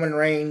versus Roman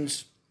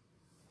Reigns.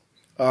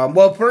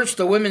 Well, first,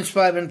 the women's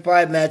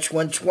 5-on-5 match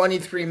went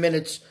 23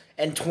 minutes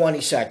and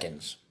 20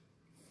 seconds.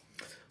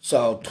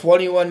 So,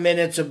 21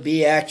 minutes of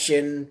B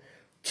action,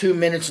 2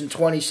 minutes and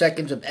 20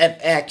 seconds of F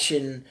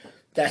action.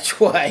 That's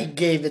why I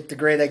gave it the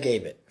grade I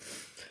gave it.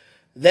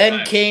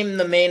 Then came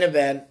the main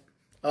event.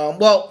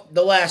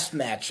 The last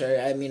match.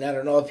 I mean, I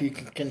don't know if you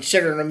can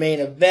consider it a main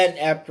event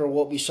after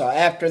what we saw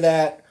after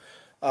that.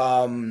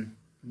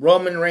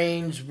 Roman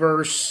Reigns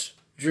versus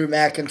Drew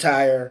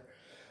McIntyre.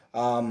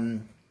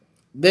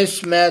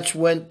 This match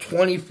went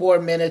 24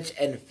 minutes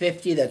and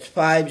 50. That's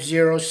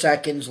 50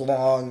 seconds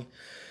long.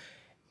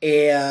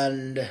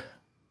 And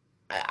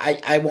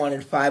I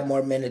wanted 5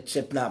 more minutes,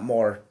 if not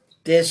more.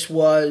 This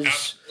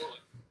was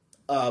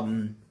a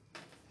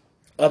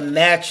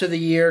match of the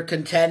year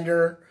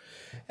contender.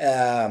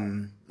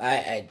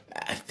 I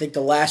think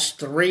the last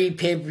 3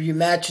 pay-per-view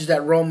matches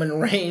that Roman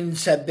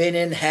Reigns have been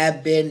in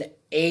have been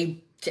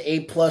A to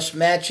A plus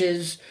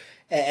matches.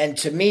 And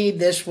to me,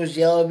 this was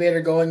the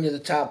elevator going to the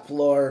top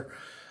floor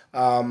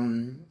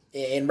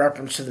in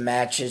reference to the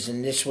matches.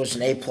 And this was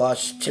an A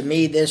plus. To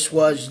me, this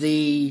was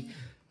the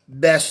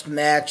best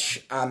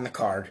match on the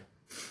card.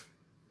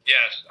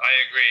 Yes, I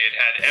agree. It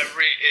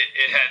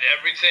had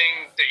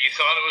everything that you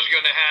thought it was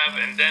going to have,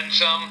 and then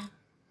some.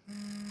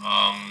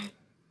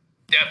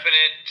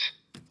 Definite,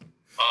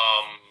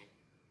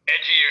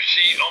 edge of your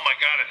seat. Oh my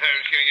God! I thought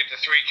I was going to get the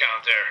 3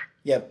 count there.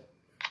 Yep.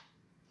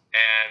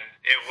 And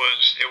it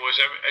was.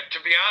 To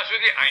be honest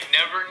with you, I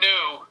never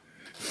knew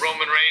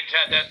Roman Reigns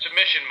had that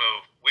submission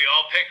move. We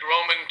all picked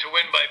Roman to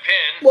win by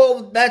pin.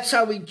 Well, that's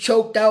how he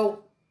choked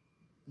out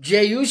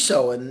Jey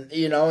Uso, and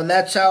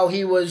that's how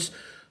he was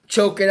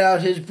choking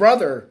out his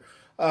brother,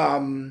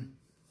 and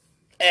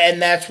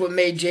that's what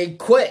made Jey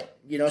quit.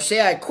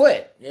 Say I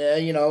quit.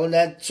 And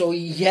that so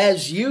he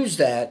has used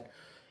that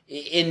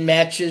in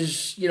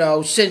matches,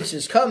 since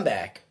his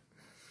comeback.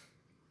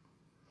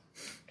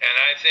 And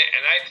I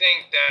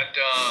think that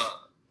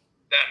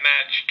that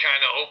match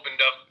kind of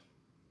opened up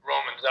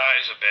Roman's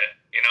eyes a bit.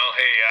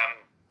 Hey,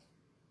 I'm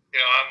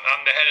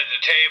the head of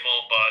the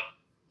table, but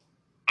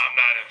I'm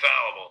not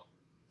infallible.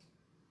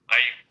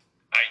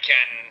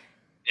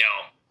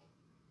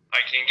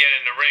 I can get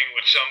in the ring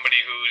with somebody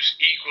who's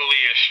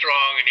equally as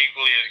strong and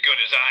equally as good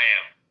as I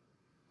am.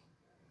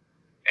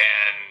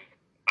 And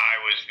I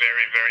was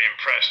very, very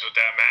impressed with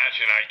that match,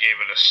 and I gave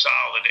it a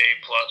solid A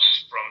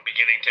plus from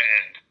beginning to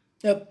end.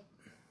 Yep.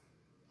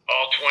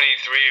 All 23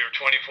 or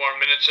 24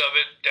 minutes of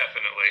it,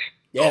 definitely.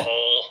 Yeah.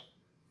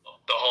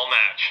 The whole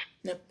match.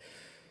 Yep.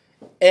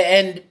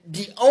 And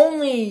the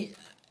only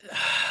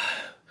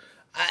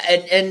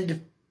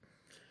and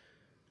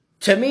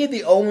to me,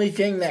 the only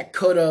thing that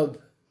could have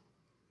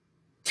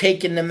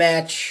taken the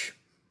match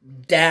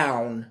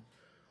down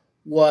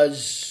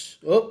was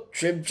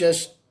Triv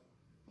just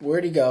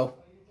where'd he go?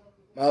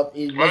 Where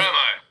am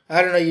I?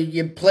 I don't know.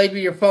 You played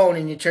with your phone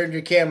and you turned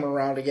your camera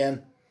around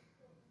again.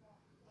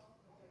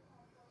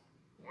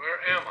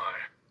 Where am I?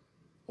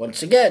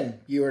 Once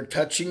again, you were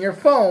touching your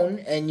phone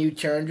and you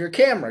turned your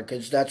camera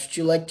because that's what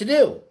you like to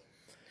do.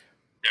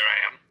 There I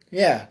am.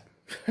 Yeah.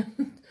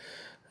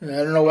 I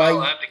don't know why.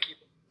 I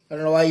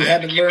don't know why you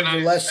haven't learned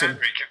your lesson.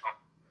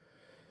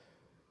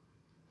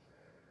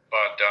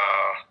 But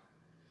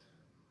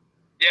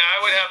yeah,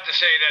 I would have to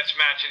say that's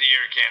match of the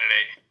year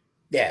candidate.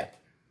 Yeah.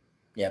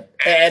 Yep.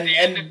 And at the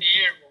end of the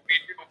year,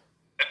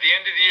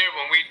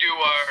 when we do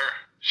our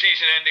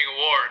season-ending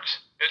awards,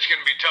 it's going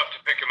to be tough to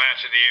pick a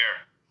match of the year.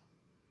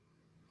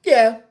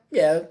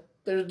 Yeah.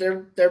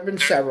 There have been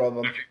several of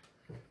them.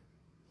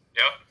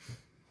 Yep.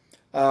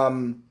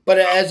 But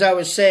as I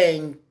was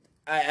saying,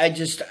 I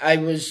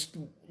was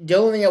the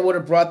only thing that would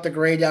have brought the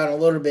grade down a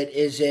little bit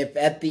is if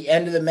at the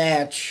end of the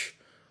match,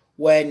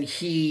 when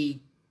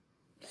he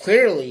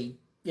clearly,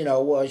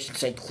 well, I shouldn't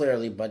say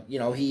clearly, but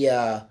he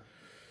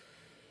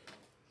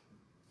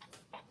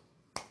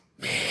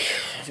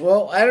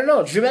well, I don't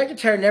know. Drew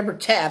McIntyre never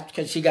tapped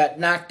because he got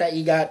knocked out.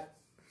 He got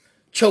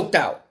choked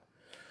out.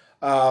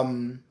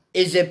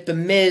 Is if the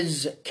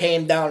Miz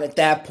came down at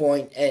that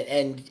point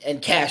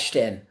and cashed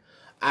in.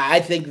 I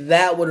think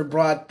that would have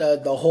brought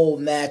the whole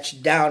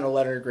match down a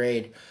letter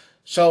grade.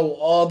 So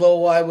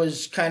although I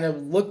was kind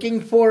of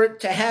looking for it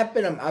to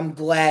happen, I'm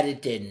glad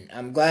it didn't.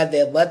 I'm glad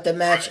they let the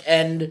match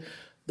end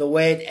the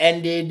way it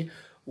ended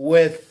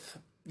with,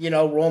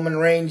 Roman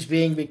Reigns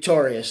being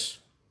victorious.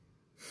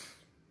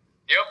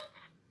 Yep.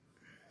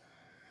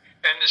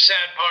 And the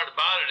sad part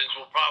about it is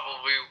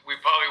we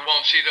probably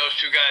won't see those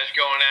two guys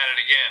going at it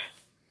again.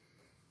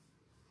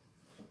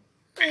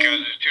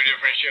 because it's two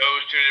different shows,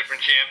 two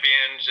different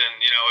champions, and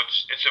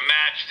it's a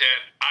match that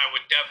I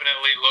would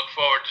definitely look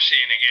forward to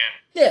seeing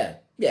again.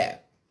 Yeah.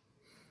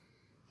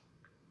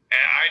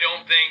 And I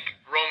don't think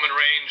Roman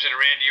Reigns and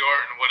Randy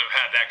Orton would have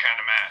had that kind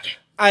of match.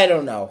 I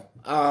don't know.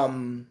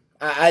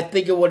 I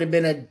think it would have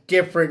been a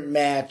different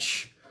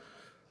match.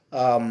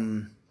 Strategically?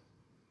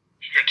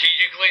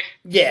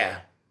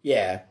 Yeah.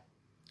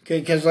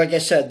 Because, like I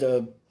said,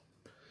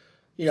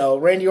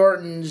 Randy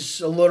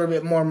Orton's a little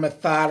bit more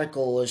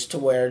methodical as to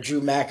where Drew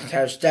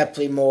McIntyre's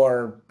definitely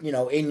more,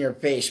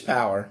 in-your-face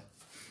power.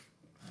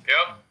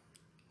 Yep.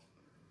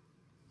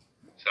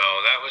 So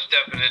that was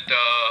definitely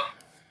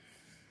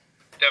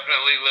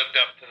lived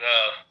up to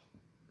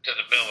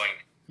the billing.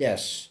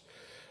 Yes.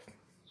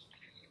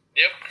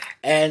 Yep.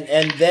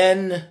 And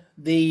then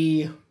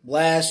the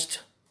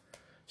last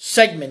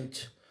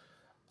segment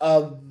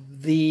of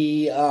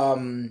the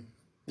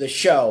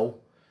show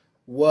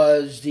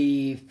was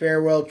the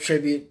farewell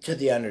tribute to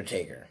The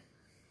Undertaker.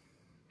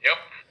 Yep.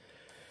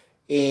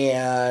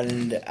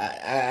 And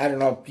I don't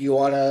know if you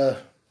want to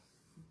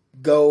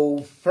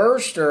go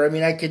first, or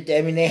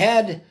they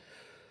had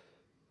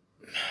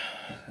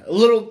a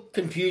little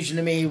confusion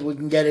to me we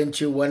can get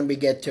into when we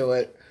get to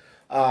it.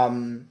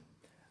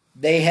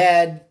 They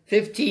had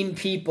 15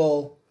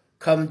 people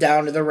come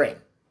down to the ring.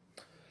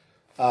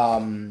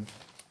 And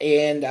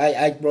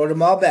I wrote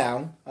them all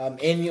down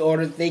in the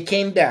order that they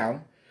came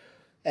down.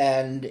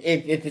 And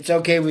if it's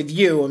okay with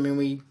you,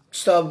 we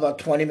still have about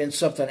 20 minutes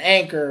left on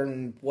Anchor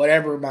and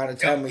whatever amount of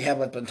time we have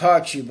left on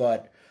Talk Show,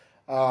 but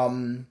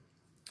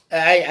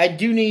I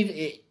do need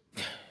it.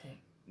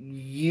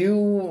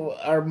 You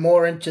are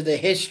more into the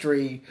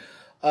history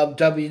of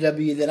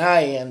WWE than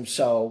I am,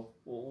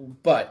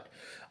 but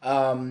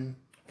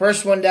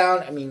first one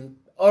down,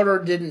 order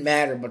didn't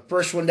matter, but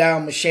first one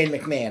down was Shane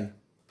McMahon.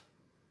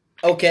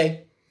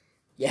 Okay,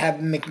 you have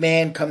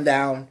McMahon come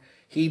down.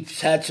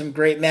 He's had some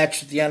great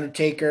matches with The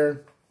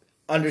Undertaker.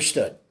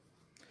 Understood.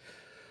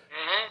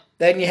 Mm-hmm.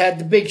 Then you had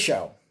the Big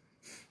Show.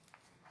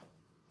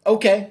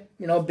 Okay,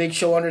 Big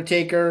Show,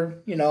 Undertaker,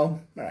 all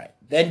right.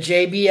 Then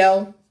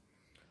JBL.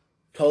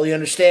 Totally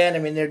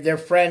understand. They're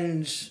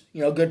friends,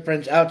 good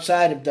friends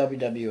outside of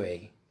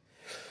WWE.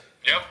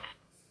 Yep.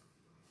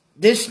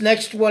 This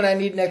next one I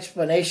need an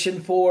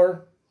explanation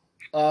for.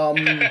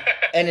 And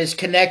his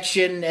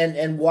connection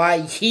and why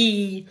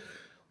he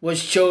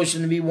was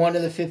chosen to be one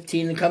of the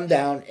 15 to come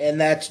down, and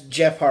that's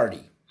Jeff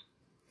Hardy.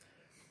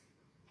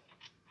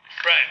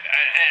 Right,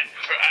 and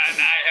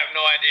I have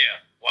no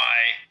idea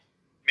why.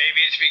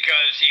 Maybe it's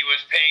because he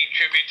was paying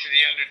tribute to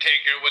The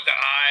Undertaker with the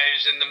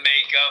eyes and the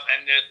makeup,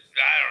 and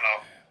I don't know.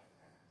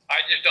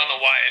 I just don't know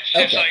why. It's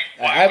just like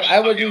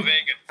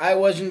I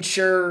wasn't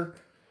sure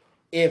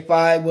if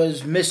I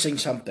was missing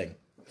something.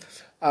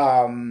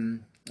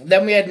 Then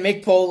we had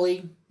Mick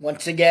Foley,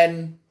 once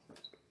again,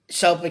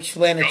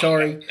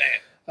 self-explanatory.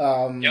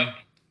 Yep.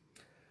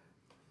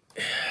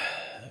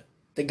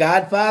 The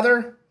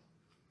Godfather?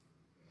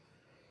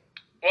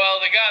 Well,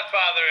 The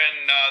Godfather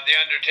and The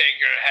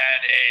Undertaker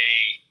had a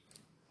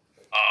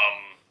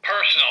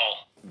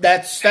personal.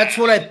 That's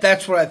what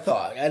I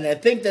thought, and I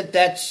think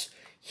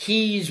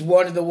he's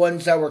one of the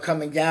ones that were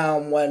coming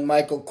down when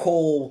Michael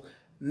Cole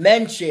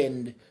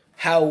mentioned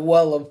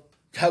how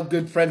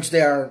good friends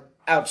they are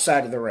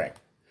outside of the ring.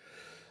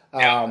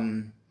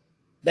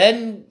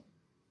 Then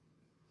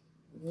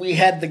we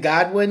had the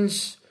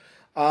Godwins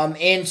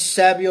and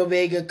Savio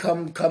Vega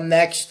come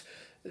next.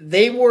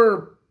 They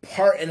were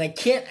part,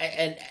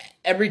 and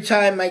every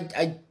time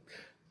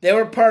they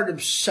were part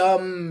of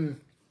some,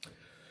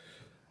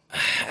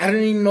 I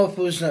don't even know if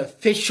it was an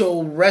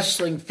official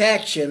wrestling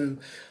faction,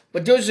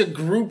 but there was a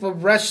group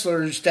of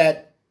wrestlers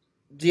that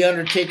The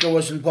Undertaker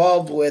was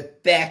involved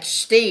with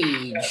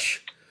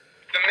backstage.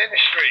 The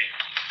Ministry.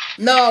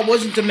 No, it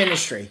wasn't the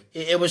Ministry.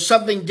 It was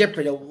something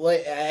different.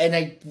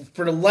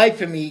 For the life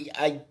of me,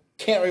 I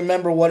can't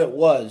remember what it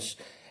was.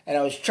 And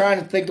I was trying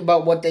to think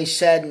about what they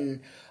said,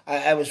 and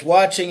I was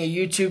watching a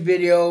YouTube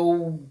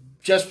video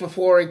just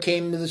before I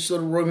came to this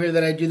little room here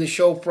that I do the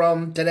show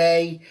from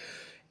today,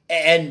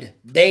 and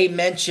they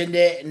mentioned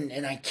it,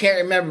 and I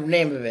can't remember the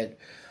name of it.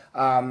 So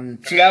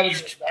that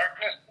was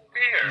Darkness.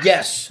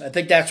 Yes, I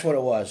think that's what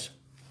it was.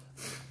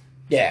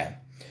 Yeah.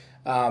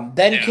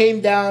 Then came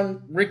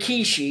down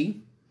Rikishi.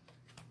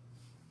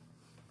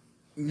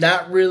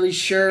 Not really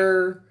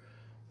sure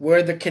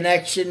where the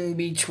connection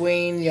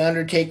between The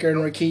Undertaker and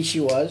Rikishi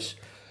was.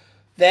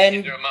 Then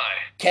Neither am I.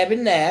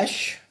 Kevin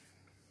Nash.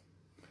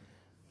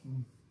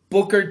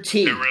 Booker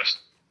T. Okay.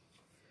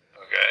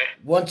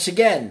 Once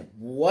again,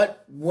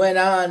 what went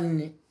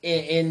on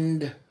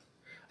in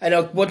I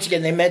know once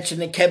again they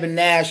mentioned that Kevin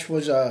Nash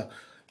was of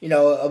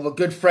a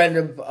good friend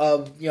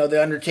of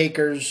The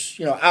Undertaker's,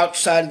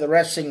 outside of the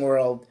wrestling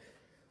world.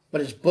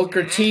 But is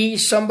Booker T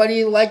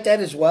somebody like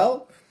that as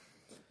well?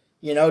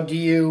 Do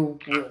you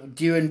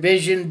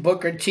envision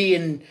Booker T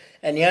and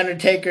The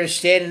Undertaker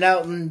standing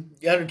out in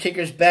The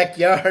Undertaker's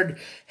backyard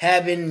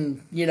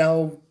having,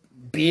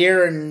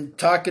 beer and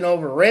talking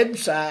over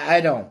ribs? I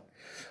don't.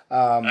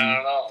 I don't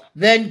know.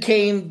 Then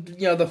came,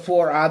 the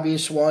four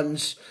obvious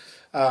ones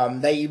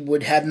that you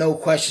would have no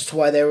questions to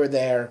why they were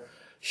there.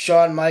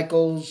 Shawn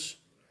Michaels,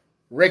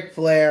 Ric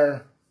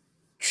Flair,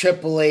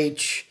 Triple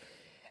H,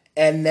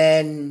 and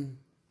then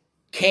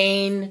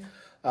Kane.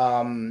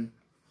 And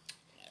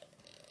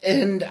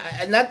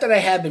not that I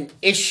have an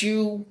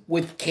issue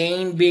with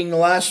Kane being the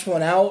last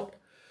one out,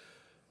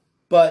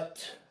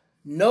 but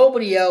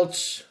nobody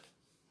else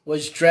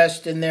was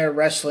dressed in their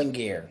wrestling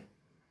gear.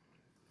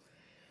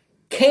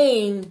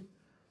 Kane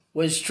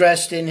was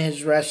dressed in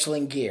his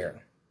wrestling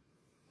gear.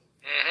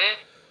 Mm-hmm.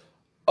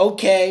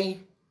 Okay,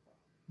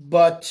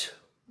 but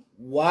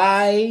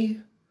why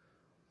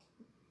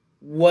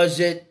was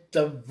it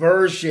the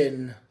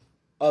version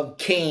of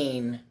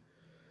Kane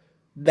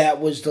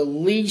that was the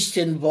least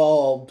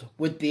involved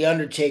with The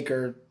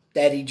Undertaker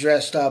that he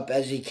dressed up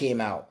as he came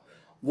out?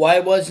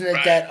 Why wasn't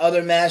it that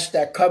other mask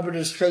that covered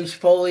his face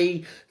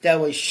fully, that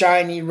was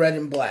shiny red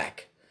and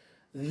black?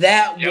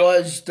 That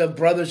was the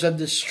Brothers of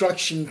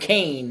Destruction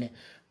Kane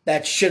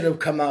that should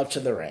have come out to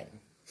the ring.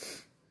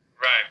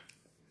 Right.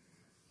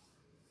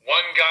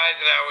 One guy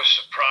that I was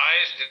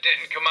surprised that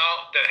didn't come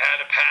out that had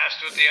a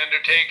past with The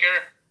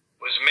Undertaker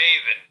was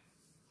Maven.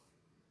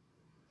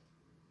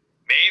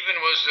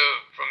 Maven was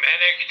from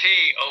NXT,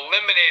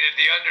 eliminated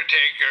The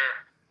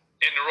Undertaker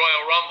in the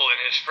Royal Rumble in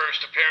his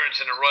first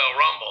appearance in the Royal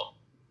Rumble.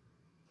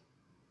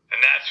 And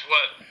that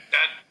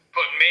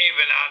put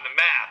Maven on the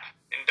map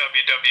in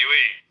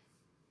WWE.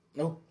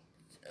 Nope.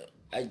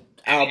 He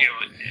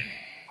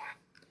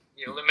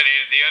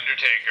eliminated The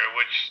Undertaker,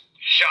 which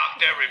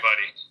shocked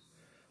everybody.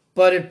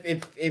 But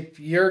if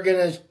you're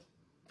gonna,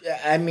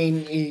 I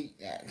mean,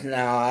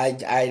 no, I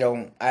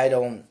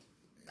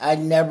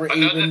never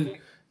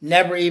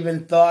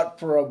even thought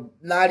for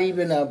not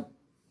even a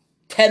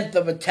tenth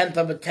of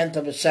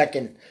a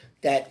second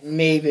that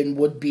Maven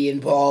would be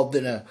involved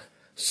in a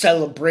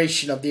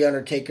celebration of The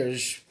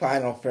Undertaker's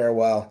final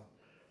farewell.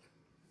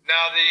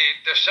 Now,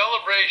 the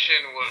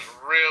celebration was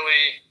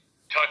really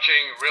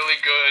touching, really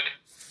good.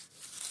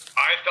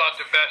 I thought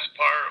the best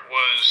part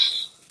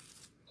was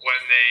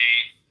when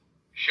they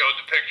showed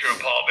the picture of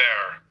Paul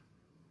Bearer.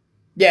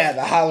 Yeah,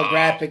 the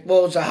holographic. Well,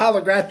 it was a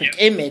holographic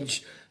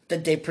image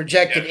that they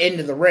projected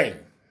into the ring.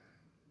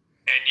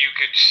 And you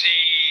could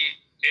see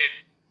it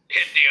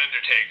hit The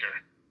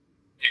Undertaker.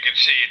 You could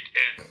see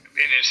it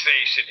in his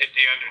face, it hit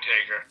The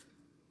Undertaker.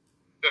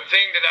 The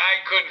thing that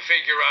I couldn't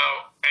figure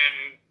out,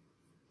 and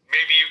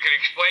maybe you could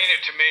explain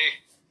it to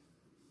me,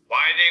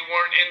 why they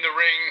weren't in the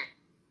ring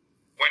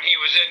when he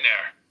was in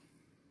there.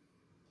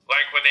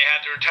 Like when they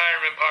had the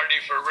retirement party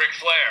for Ric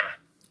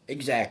Flair.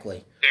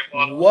 Exactly. They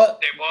bought all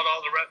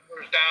the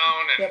wrestlers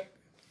down.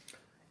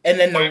 And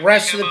then the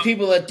rest of the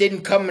people that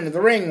didn't come into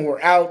the ring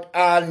were out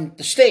on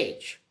the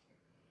stage.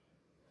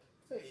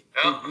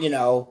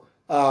 Yeah.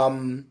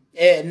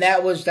 And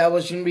that was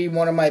going to be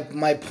one of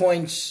my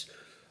points,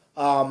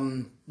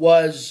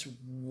 was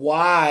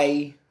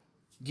why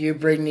do you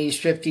bring these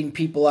 15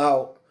 people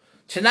out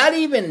to not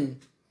even,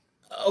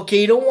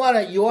 okay, you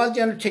want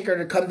The Undertaker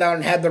to come down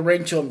and have the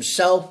ring to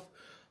himself,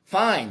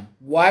 fine.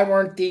 Why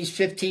weren't these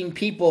 15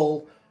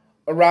 people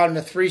around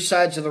the three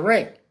sides of the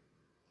ring?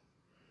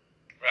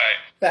 Right.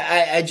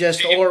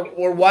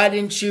 Or why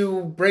didn't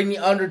you bring The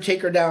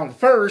Undertaker down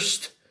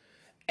first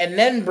and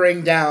then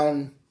bring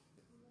down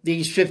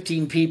these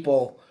 15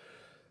 people?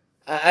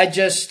 I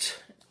just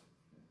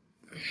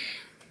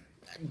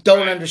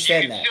don't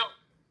understand that.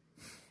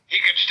 He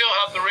could still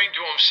have the ring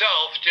to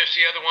himself, just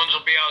the other ones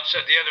will be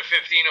outside, the other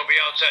 15 will be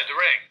outside the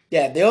ring.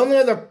 Yeah, the only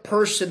other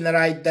person that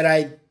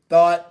I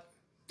thought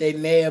they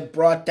may have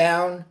brought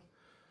down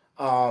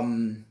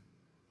was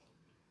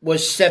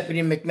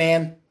Stephanie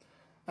McMahon.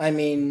 I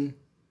mean,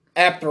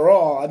 after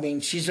all,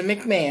 she's a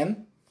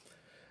McMahon.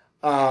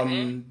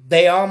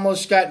 They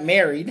almost got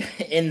married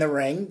in the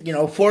ring,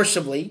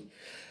 forcibly.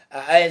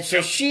 And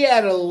so she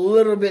had a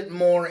little bit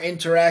more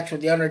interaction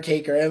with The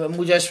Undertaker,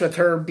 and just with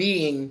her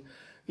being,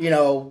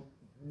 McMahon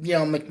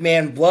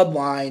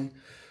bloodline.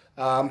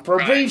 For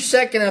a brief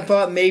second, I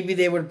thought maybe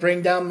they would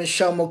bring down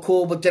Michelle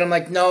McCool, but then I'm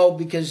like, no,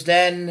 because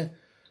then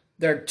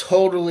they're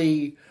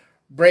totally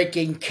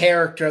breaking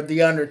character of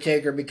The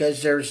Undertaker,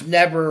 because there's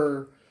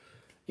never,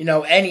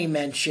 any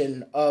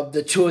mention of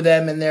the two of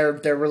them and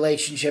their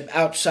relationship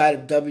outside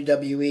of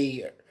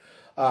WWE.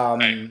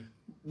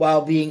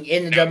 While being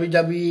in the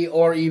WWE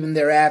or even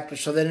thereafter.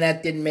 So then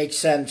that didn't make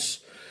sense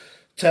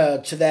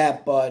to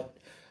that. But,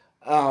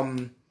 I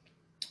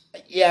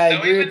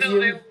agree with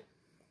you.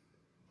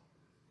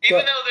 Even though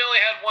they only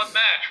had one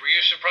match, were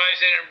you surprised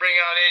they didn't bring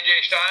out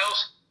AJ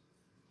Styles?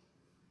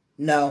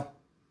 No.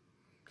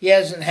 He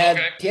hasn't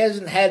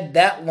had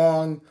that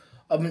long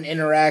of an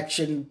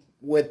interaction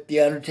with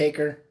The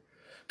Undertaker.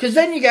 Because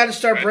then you got to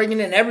start bringing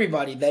in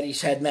everybody that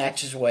he's had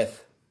matches with.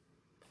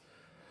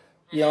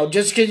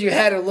 Just because you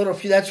had a little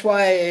few, that's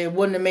why it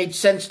wouldn't have made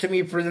sense to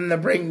me for them to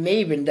bring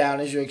Maven down,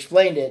 as you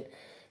explained it.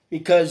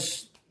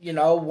 Because,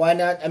 why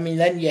not?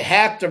 Then you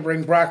have to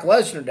bring Brock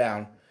Lesnar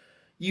down.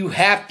 You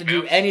have to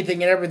do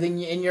anything and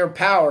everything in your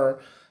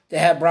power to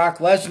have Brock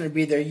Lesnar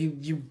be there.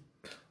 You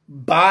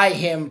buy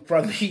him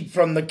from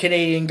the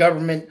Canadian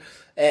government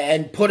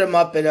and put him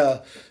up at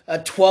a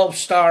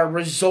 12-star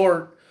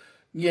resort,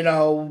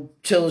 so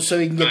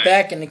he can get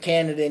back into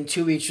Canada in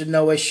 2 weeks with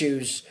no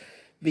issues,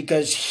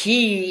 because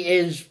he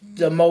is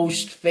the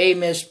most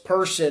famous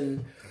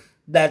person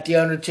that The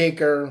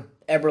Undertaker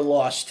ever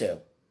lost to.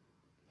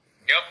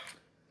 Yep.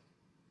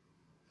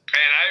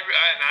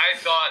 And I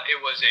thought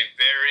it was a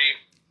very,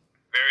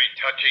 very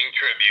touching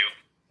tribute.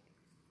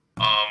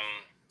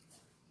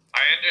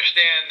 I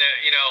understand that,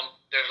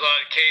 there's a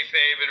lot of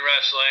kayfabe in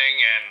wrestling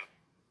and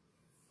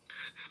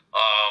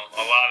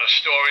a lot of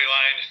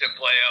storylines that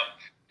play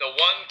up. The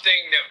one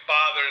thing that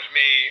bothers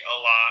me a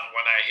lot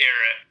when I hear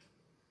it,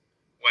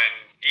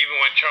 even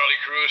when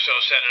Charlie Caruso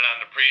said it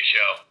on the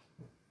pre-show,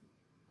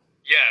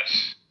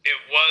 yes,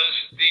 it was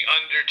The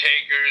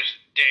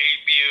Undertaker's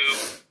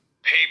debut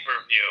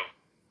pay-per-view.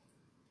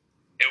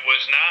 It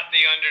was not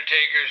The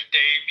Undertaker's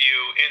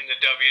debut in the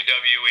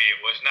WWE.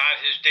 It was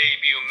not his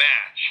debut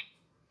match.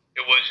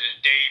 It was his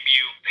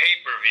debut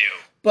pay-per-view.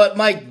 But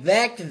Mike,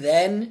 back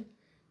then,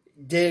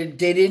 they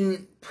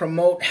didn't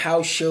promote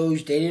house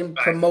shows. They didn't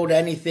promote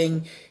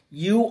anything.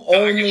 You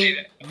only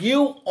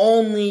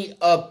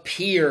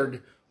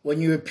appeared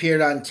when you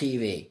appeared on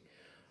TV.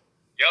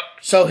 Yep.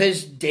 So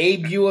his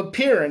debut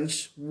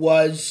appearance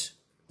was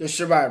the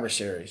Survivor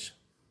Series.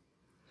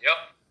 Yep.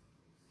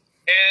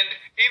 And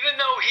even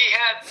though he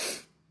had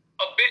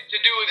a bit to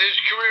do with his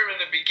career in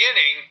the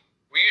beginning,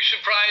 were you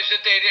surprised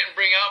that they didn't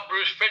bring out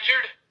Bruce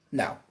Pritchard?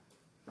 No.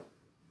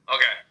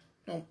 Okay.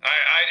 No.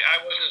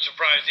 I wasn't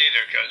surprised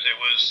either, because it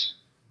was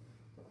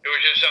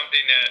just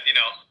something that,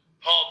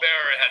 Paul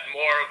Bearer had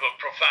more of a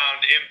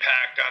profound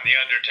impact on The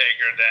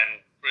Undertaker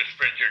than Bruce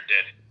Pritchard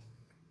did.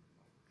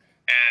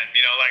 And,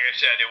 like I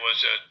said, it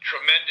was a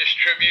tremendous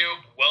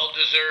tribute,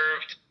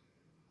 well-deserved.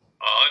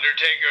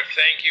 Undertaker,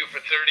 thank you for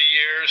 30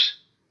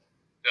 years.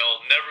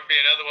 There'll never be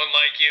another one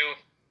like you.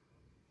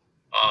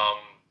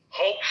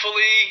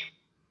 Hopefully,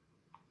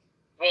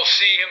 we'll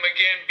see him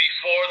again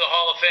before the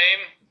Hall of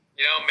Fame.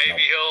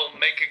 Maybe he'll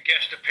make a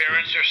guest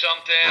appearance or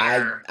something.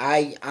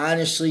 I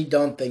honestly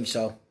don't think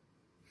so.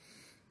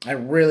 I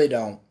really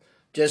don't.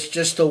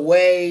 Just the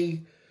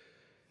way,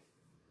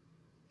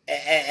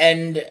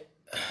 and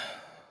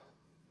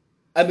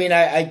I mean,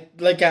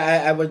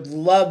 I would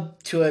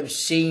love to have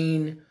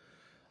seen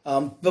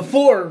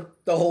before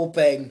the whole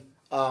thing.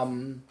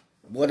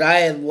 Would I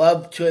have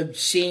loved to have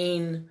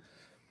seen,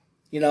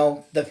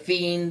 the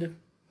Fiend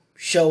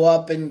show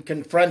up and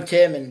confront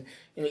him, and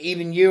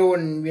even you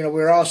and we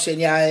were all saying,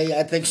 yeah,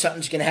 I think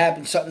something's gonna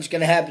happen.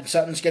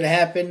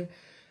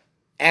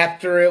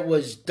 After it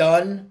was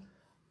done,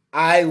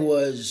 I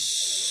was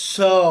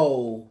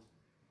so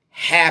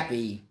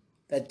happy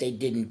that they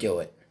didn't do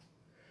it.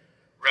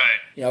 Right.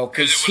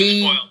 Because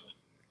he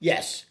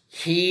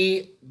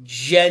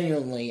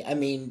genuinely,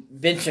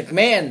 Vince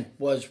McMahon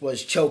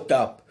was choked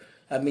up.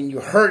 You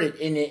heard it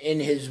in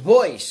his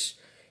voice.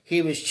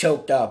 He was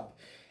choked up.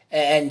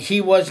 And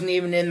he wasn't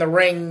even in the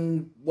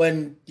ring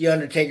when The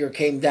Undertaker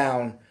came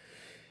down.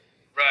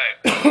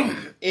 Right.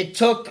 It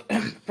took,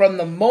 from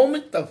the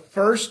moment the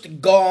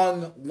first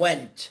gong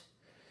went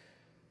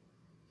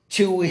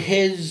to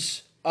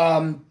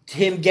him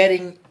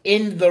getting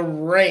in the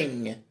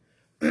ring,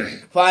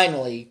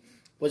 finally,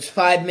 was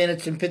 5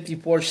 minutes and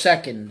 54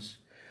 seconds.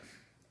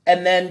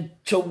 And then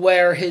to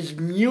where his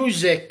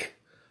music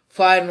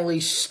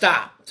finally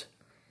stopped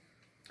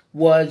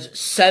was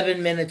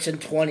 7 minutes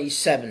and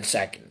 27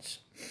 seconds.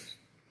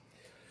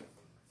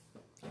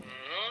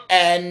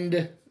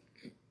 And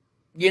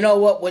you know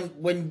what?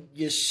 When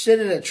you sit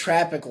at a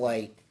traffic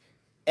light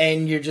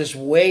and you're just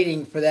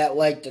waiting for that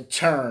light to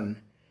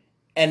turn,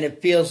 and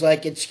it feels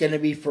like it's going to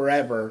be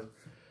forever,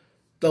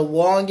 the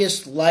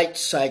longest light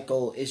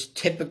cycle is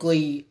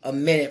typically a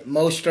minute.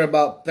 Most are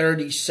about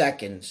 30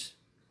 seconds.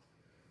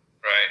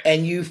 Right.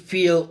 And you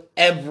feel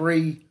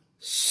every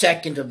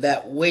second of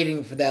that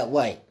waiting for that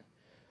light.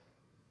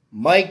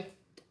 Mike,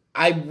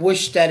 I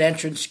wish that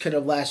entrance could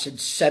have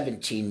lasted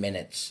 17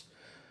 minutes.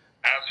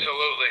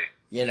 Absolutely.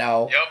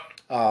 Yep.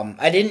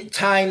 I didn't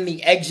time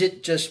the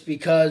exit just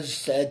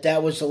because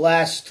that was the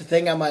last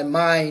thing on my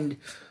mind,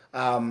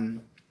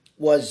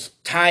 was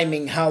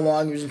timing how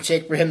long it was going to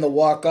take for him to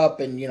walk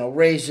up and,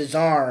 raise his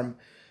arm.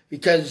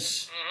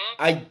 Because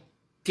I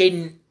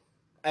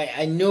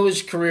knew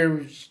his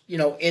career,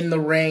 in the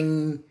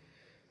ring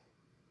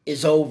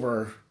is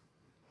over.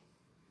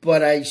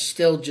 But I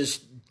still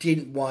just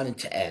didn't want it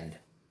to end.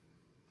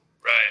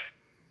 Right.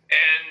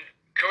 And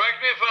correct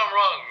me if I'm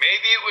wrong,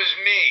 maybe it was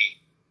me.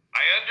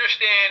 I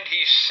understand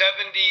he's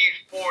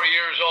 74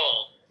 years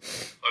old,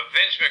 but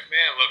Vince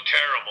McMahon looked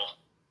terrible.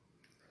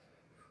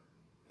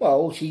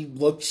 Well, he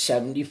looked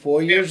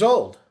 74 years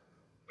old.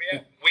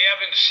 We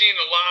haven't seen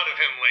a lot of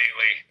him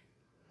lately,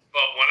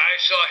 but when I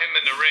saw him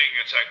in the ring,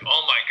 it's like,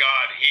 oh my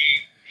God,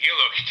 he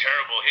looks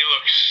terrible. He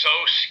looks so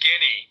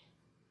skinny.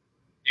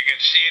 You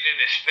can see it in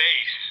his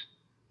face.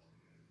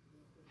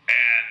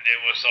 And it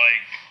was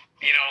like,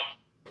 he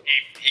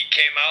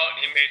came out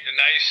and he made the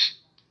nice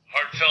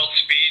heartfelt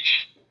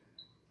speech.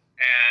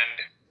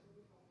 And,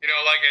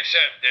 like I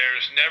said,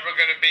 there's never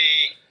going to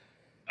be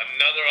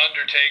another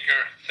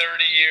Undertaker.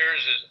 30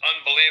 years is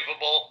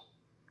unbelievable.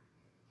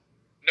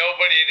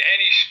 Nobody in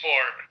any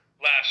sport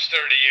lasts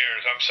 30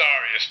 years. I'm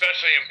sorry,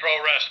 especially in pro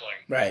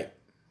wrestling. Right.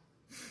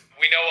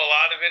 We know a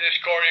lot of it is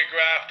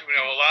choreographed. We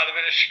know a lot of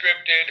it is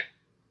scripted,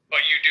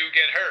 but you do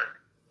get hurt.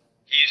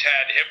 He's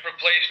had hip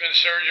replacement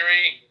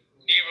surgery,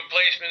 knee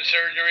replacement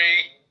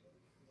surgery.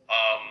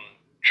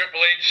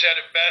 Triple H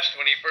said it best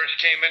when he first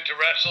came into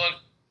wrestling.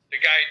 The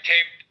guy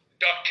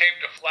duct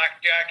taped a flak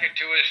jacket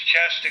to his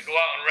chest to go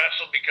out and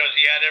wrestle because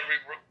he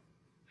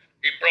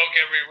broke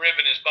every rib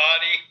in his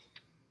body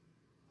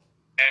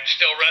and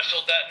still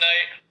wrestled that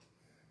night.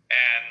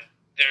 And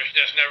there's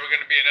just never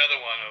going to be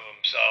another one of them.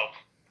 So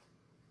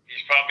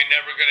he's probably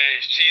never going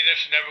to see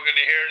this, never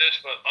going to hear this,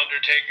 but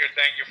Undertaker,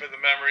 thank you for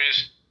the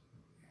memories.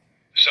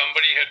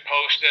 Somebody had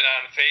posted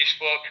on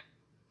Facebook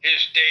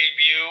his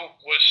debut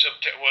was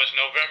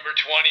November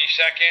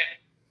 22nd,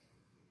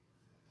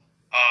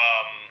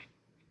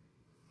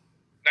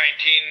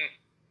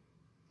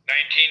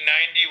 1990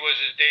 was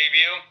his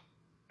debut,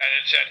 and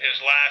it said his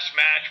last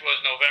match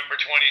was November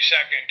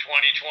 22nd,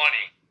 2020.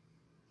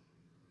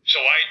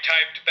 So I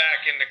typed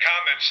back in the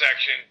comments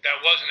section,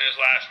 that wasn't his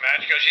last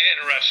match because he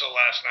didn't wrestle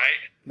last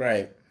night.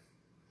 Right.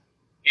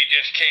 He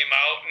just came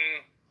out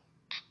and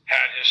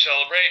had his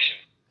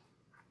celebration.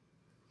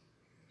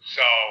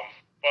 So,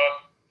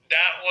 but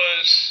that's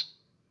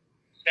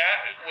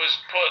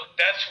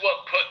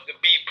what put the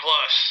B+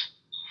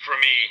 for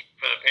me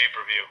for the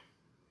pay-per-view.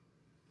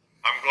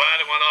 I'm glad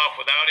it went off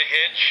without a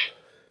hitch.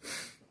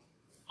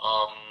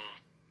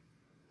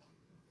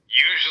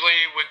 Usually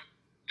with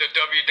the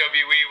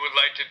WWE would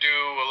like to do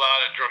a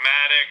lot of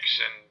dramatics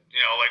and,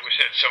 like we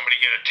said, somebody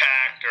get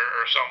attacked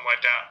or something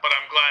like that. But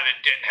I'm glad it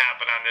didn't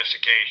happen on this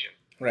occasion.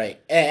 Right.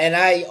 And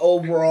I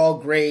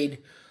overall grade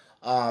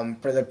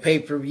for the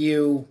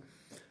pay-per-view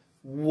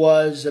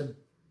was a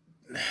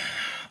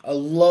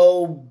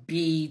low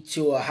B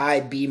to a high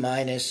B-.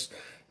 If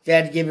you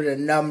had to give it a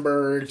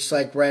number, it's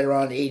like right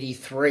around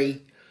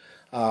 83.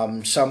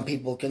 Some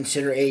people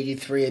consider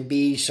 83 a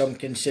B, some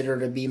consider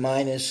it a B-.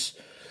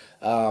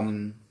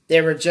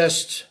 They were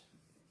just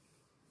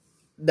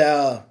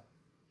the,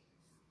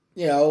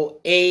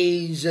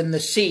 A's and the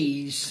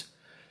C's.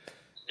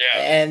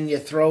 Yeah. And you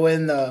throw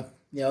in the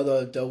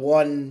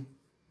one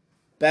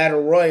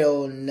Battle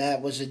Royal, and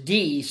that was a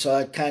D, so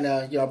it kind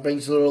of,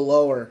 brings it a little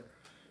lower.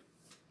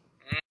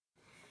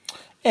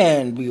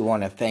 And we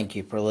want to thank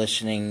you for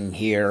listening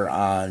here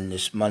on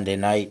this Monday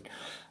night,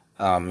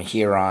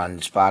 here on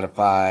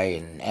Spotify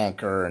and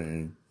Anchor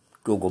and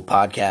Google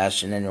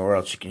Podcasts and anywhere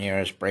else you can hear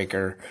us,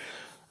 Breaker.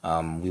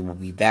 We will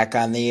be back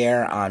on the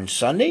air on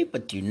Sunday,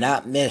 but do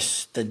not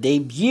miss the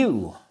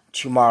debut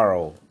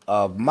tomorrow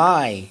of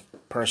my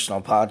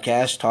personal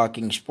podcast,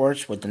 Talking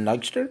Sports with the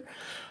Nugster.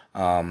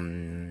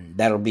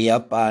 That'll be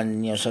up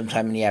on,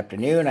 sometime in the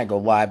afternoon. I go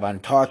live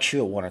on TalkShoe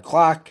at 1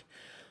 o'clock.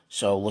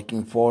 So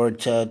looking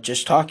forward to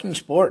just talking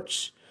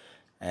sports.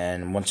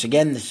 And once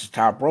again, this is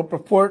Top Rope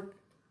Report.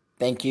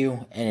 Thank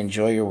you and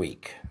enjoy your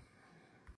week.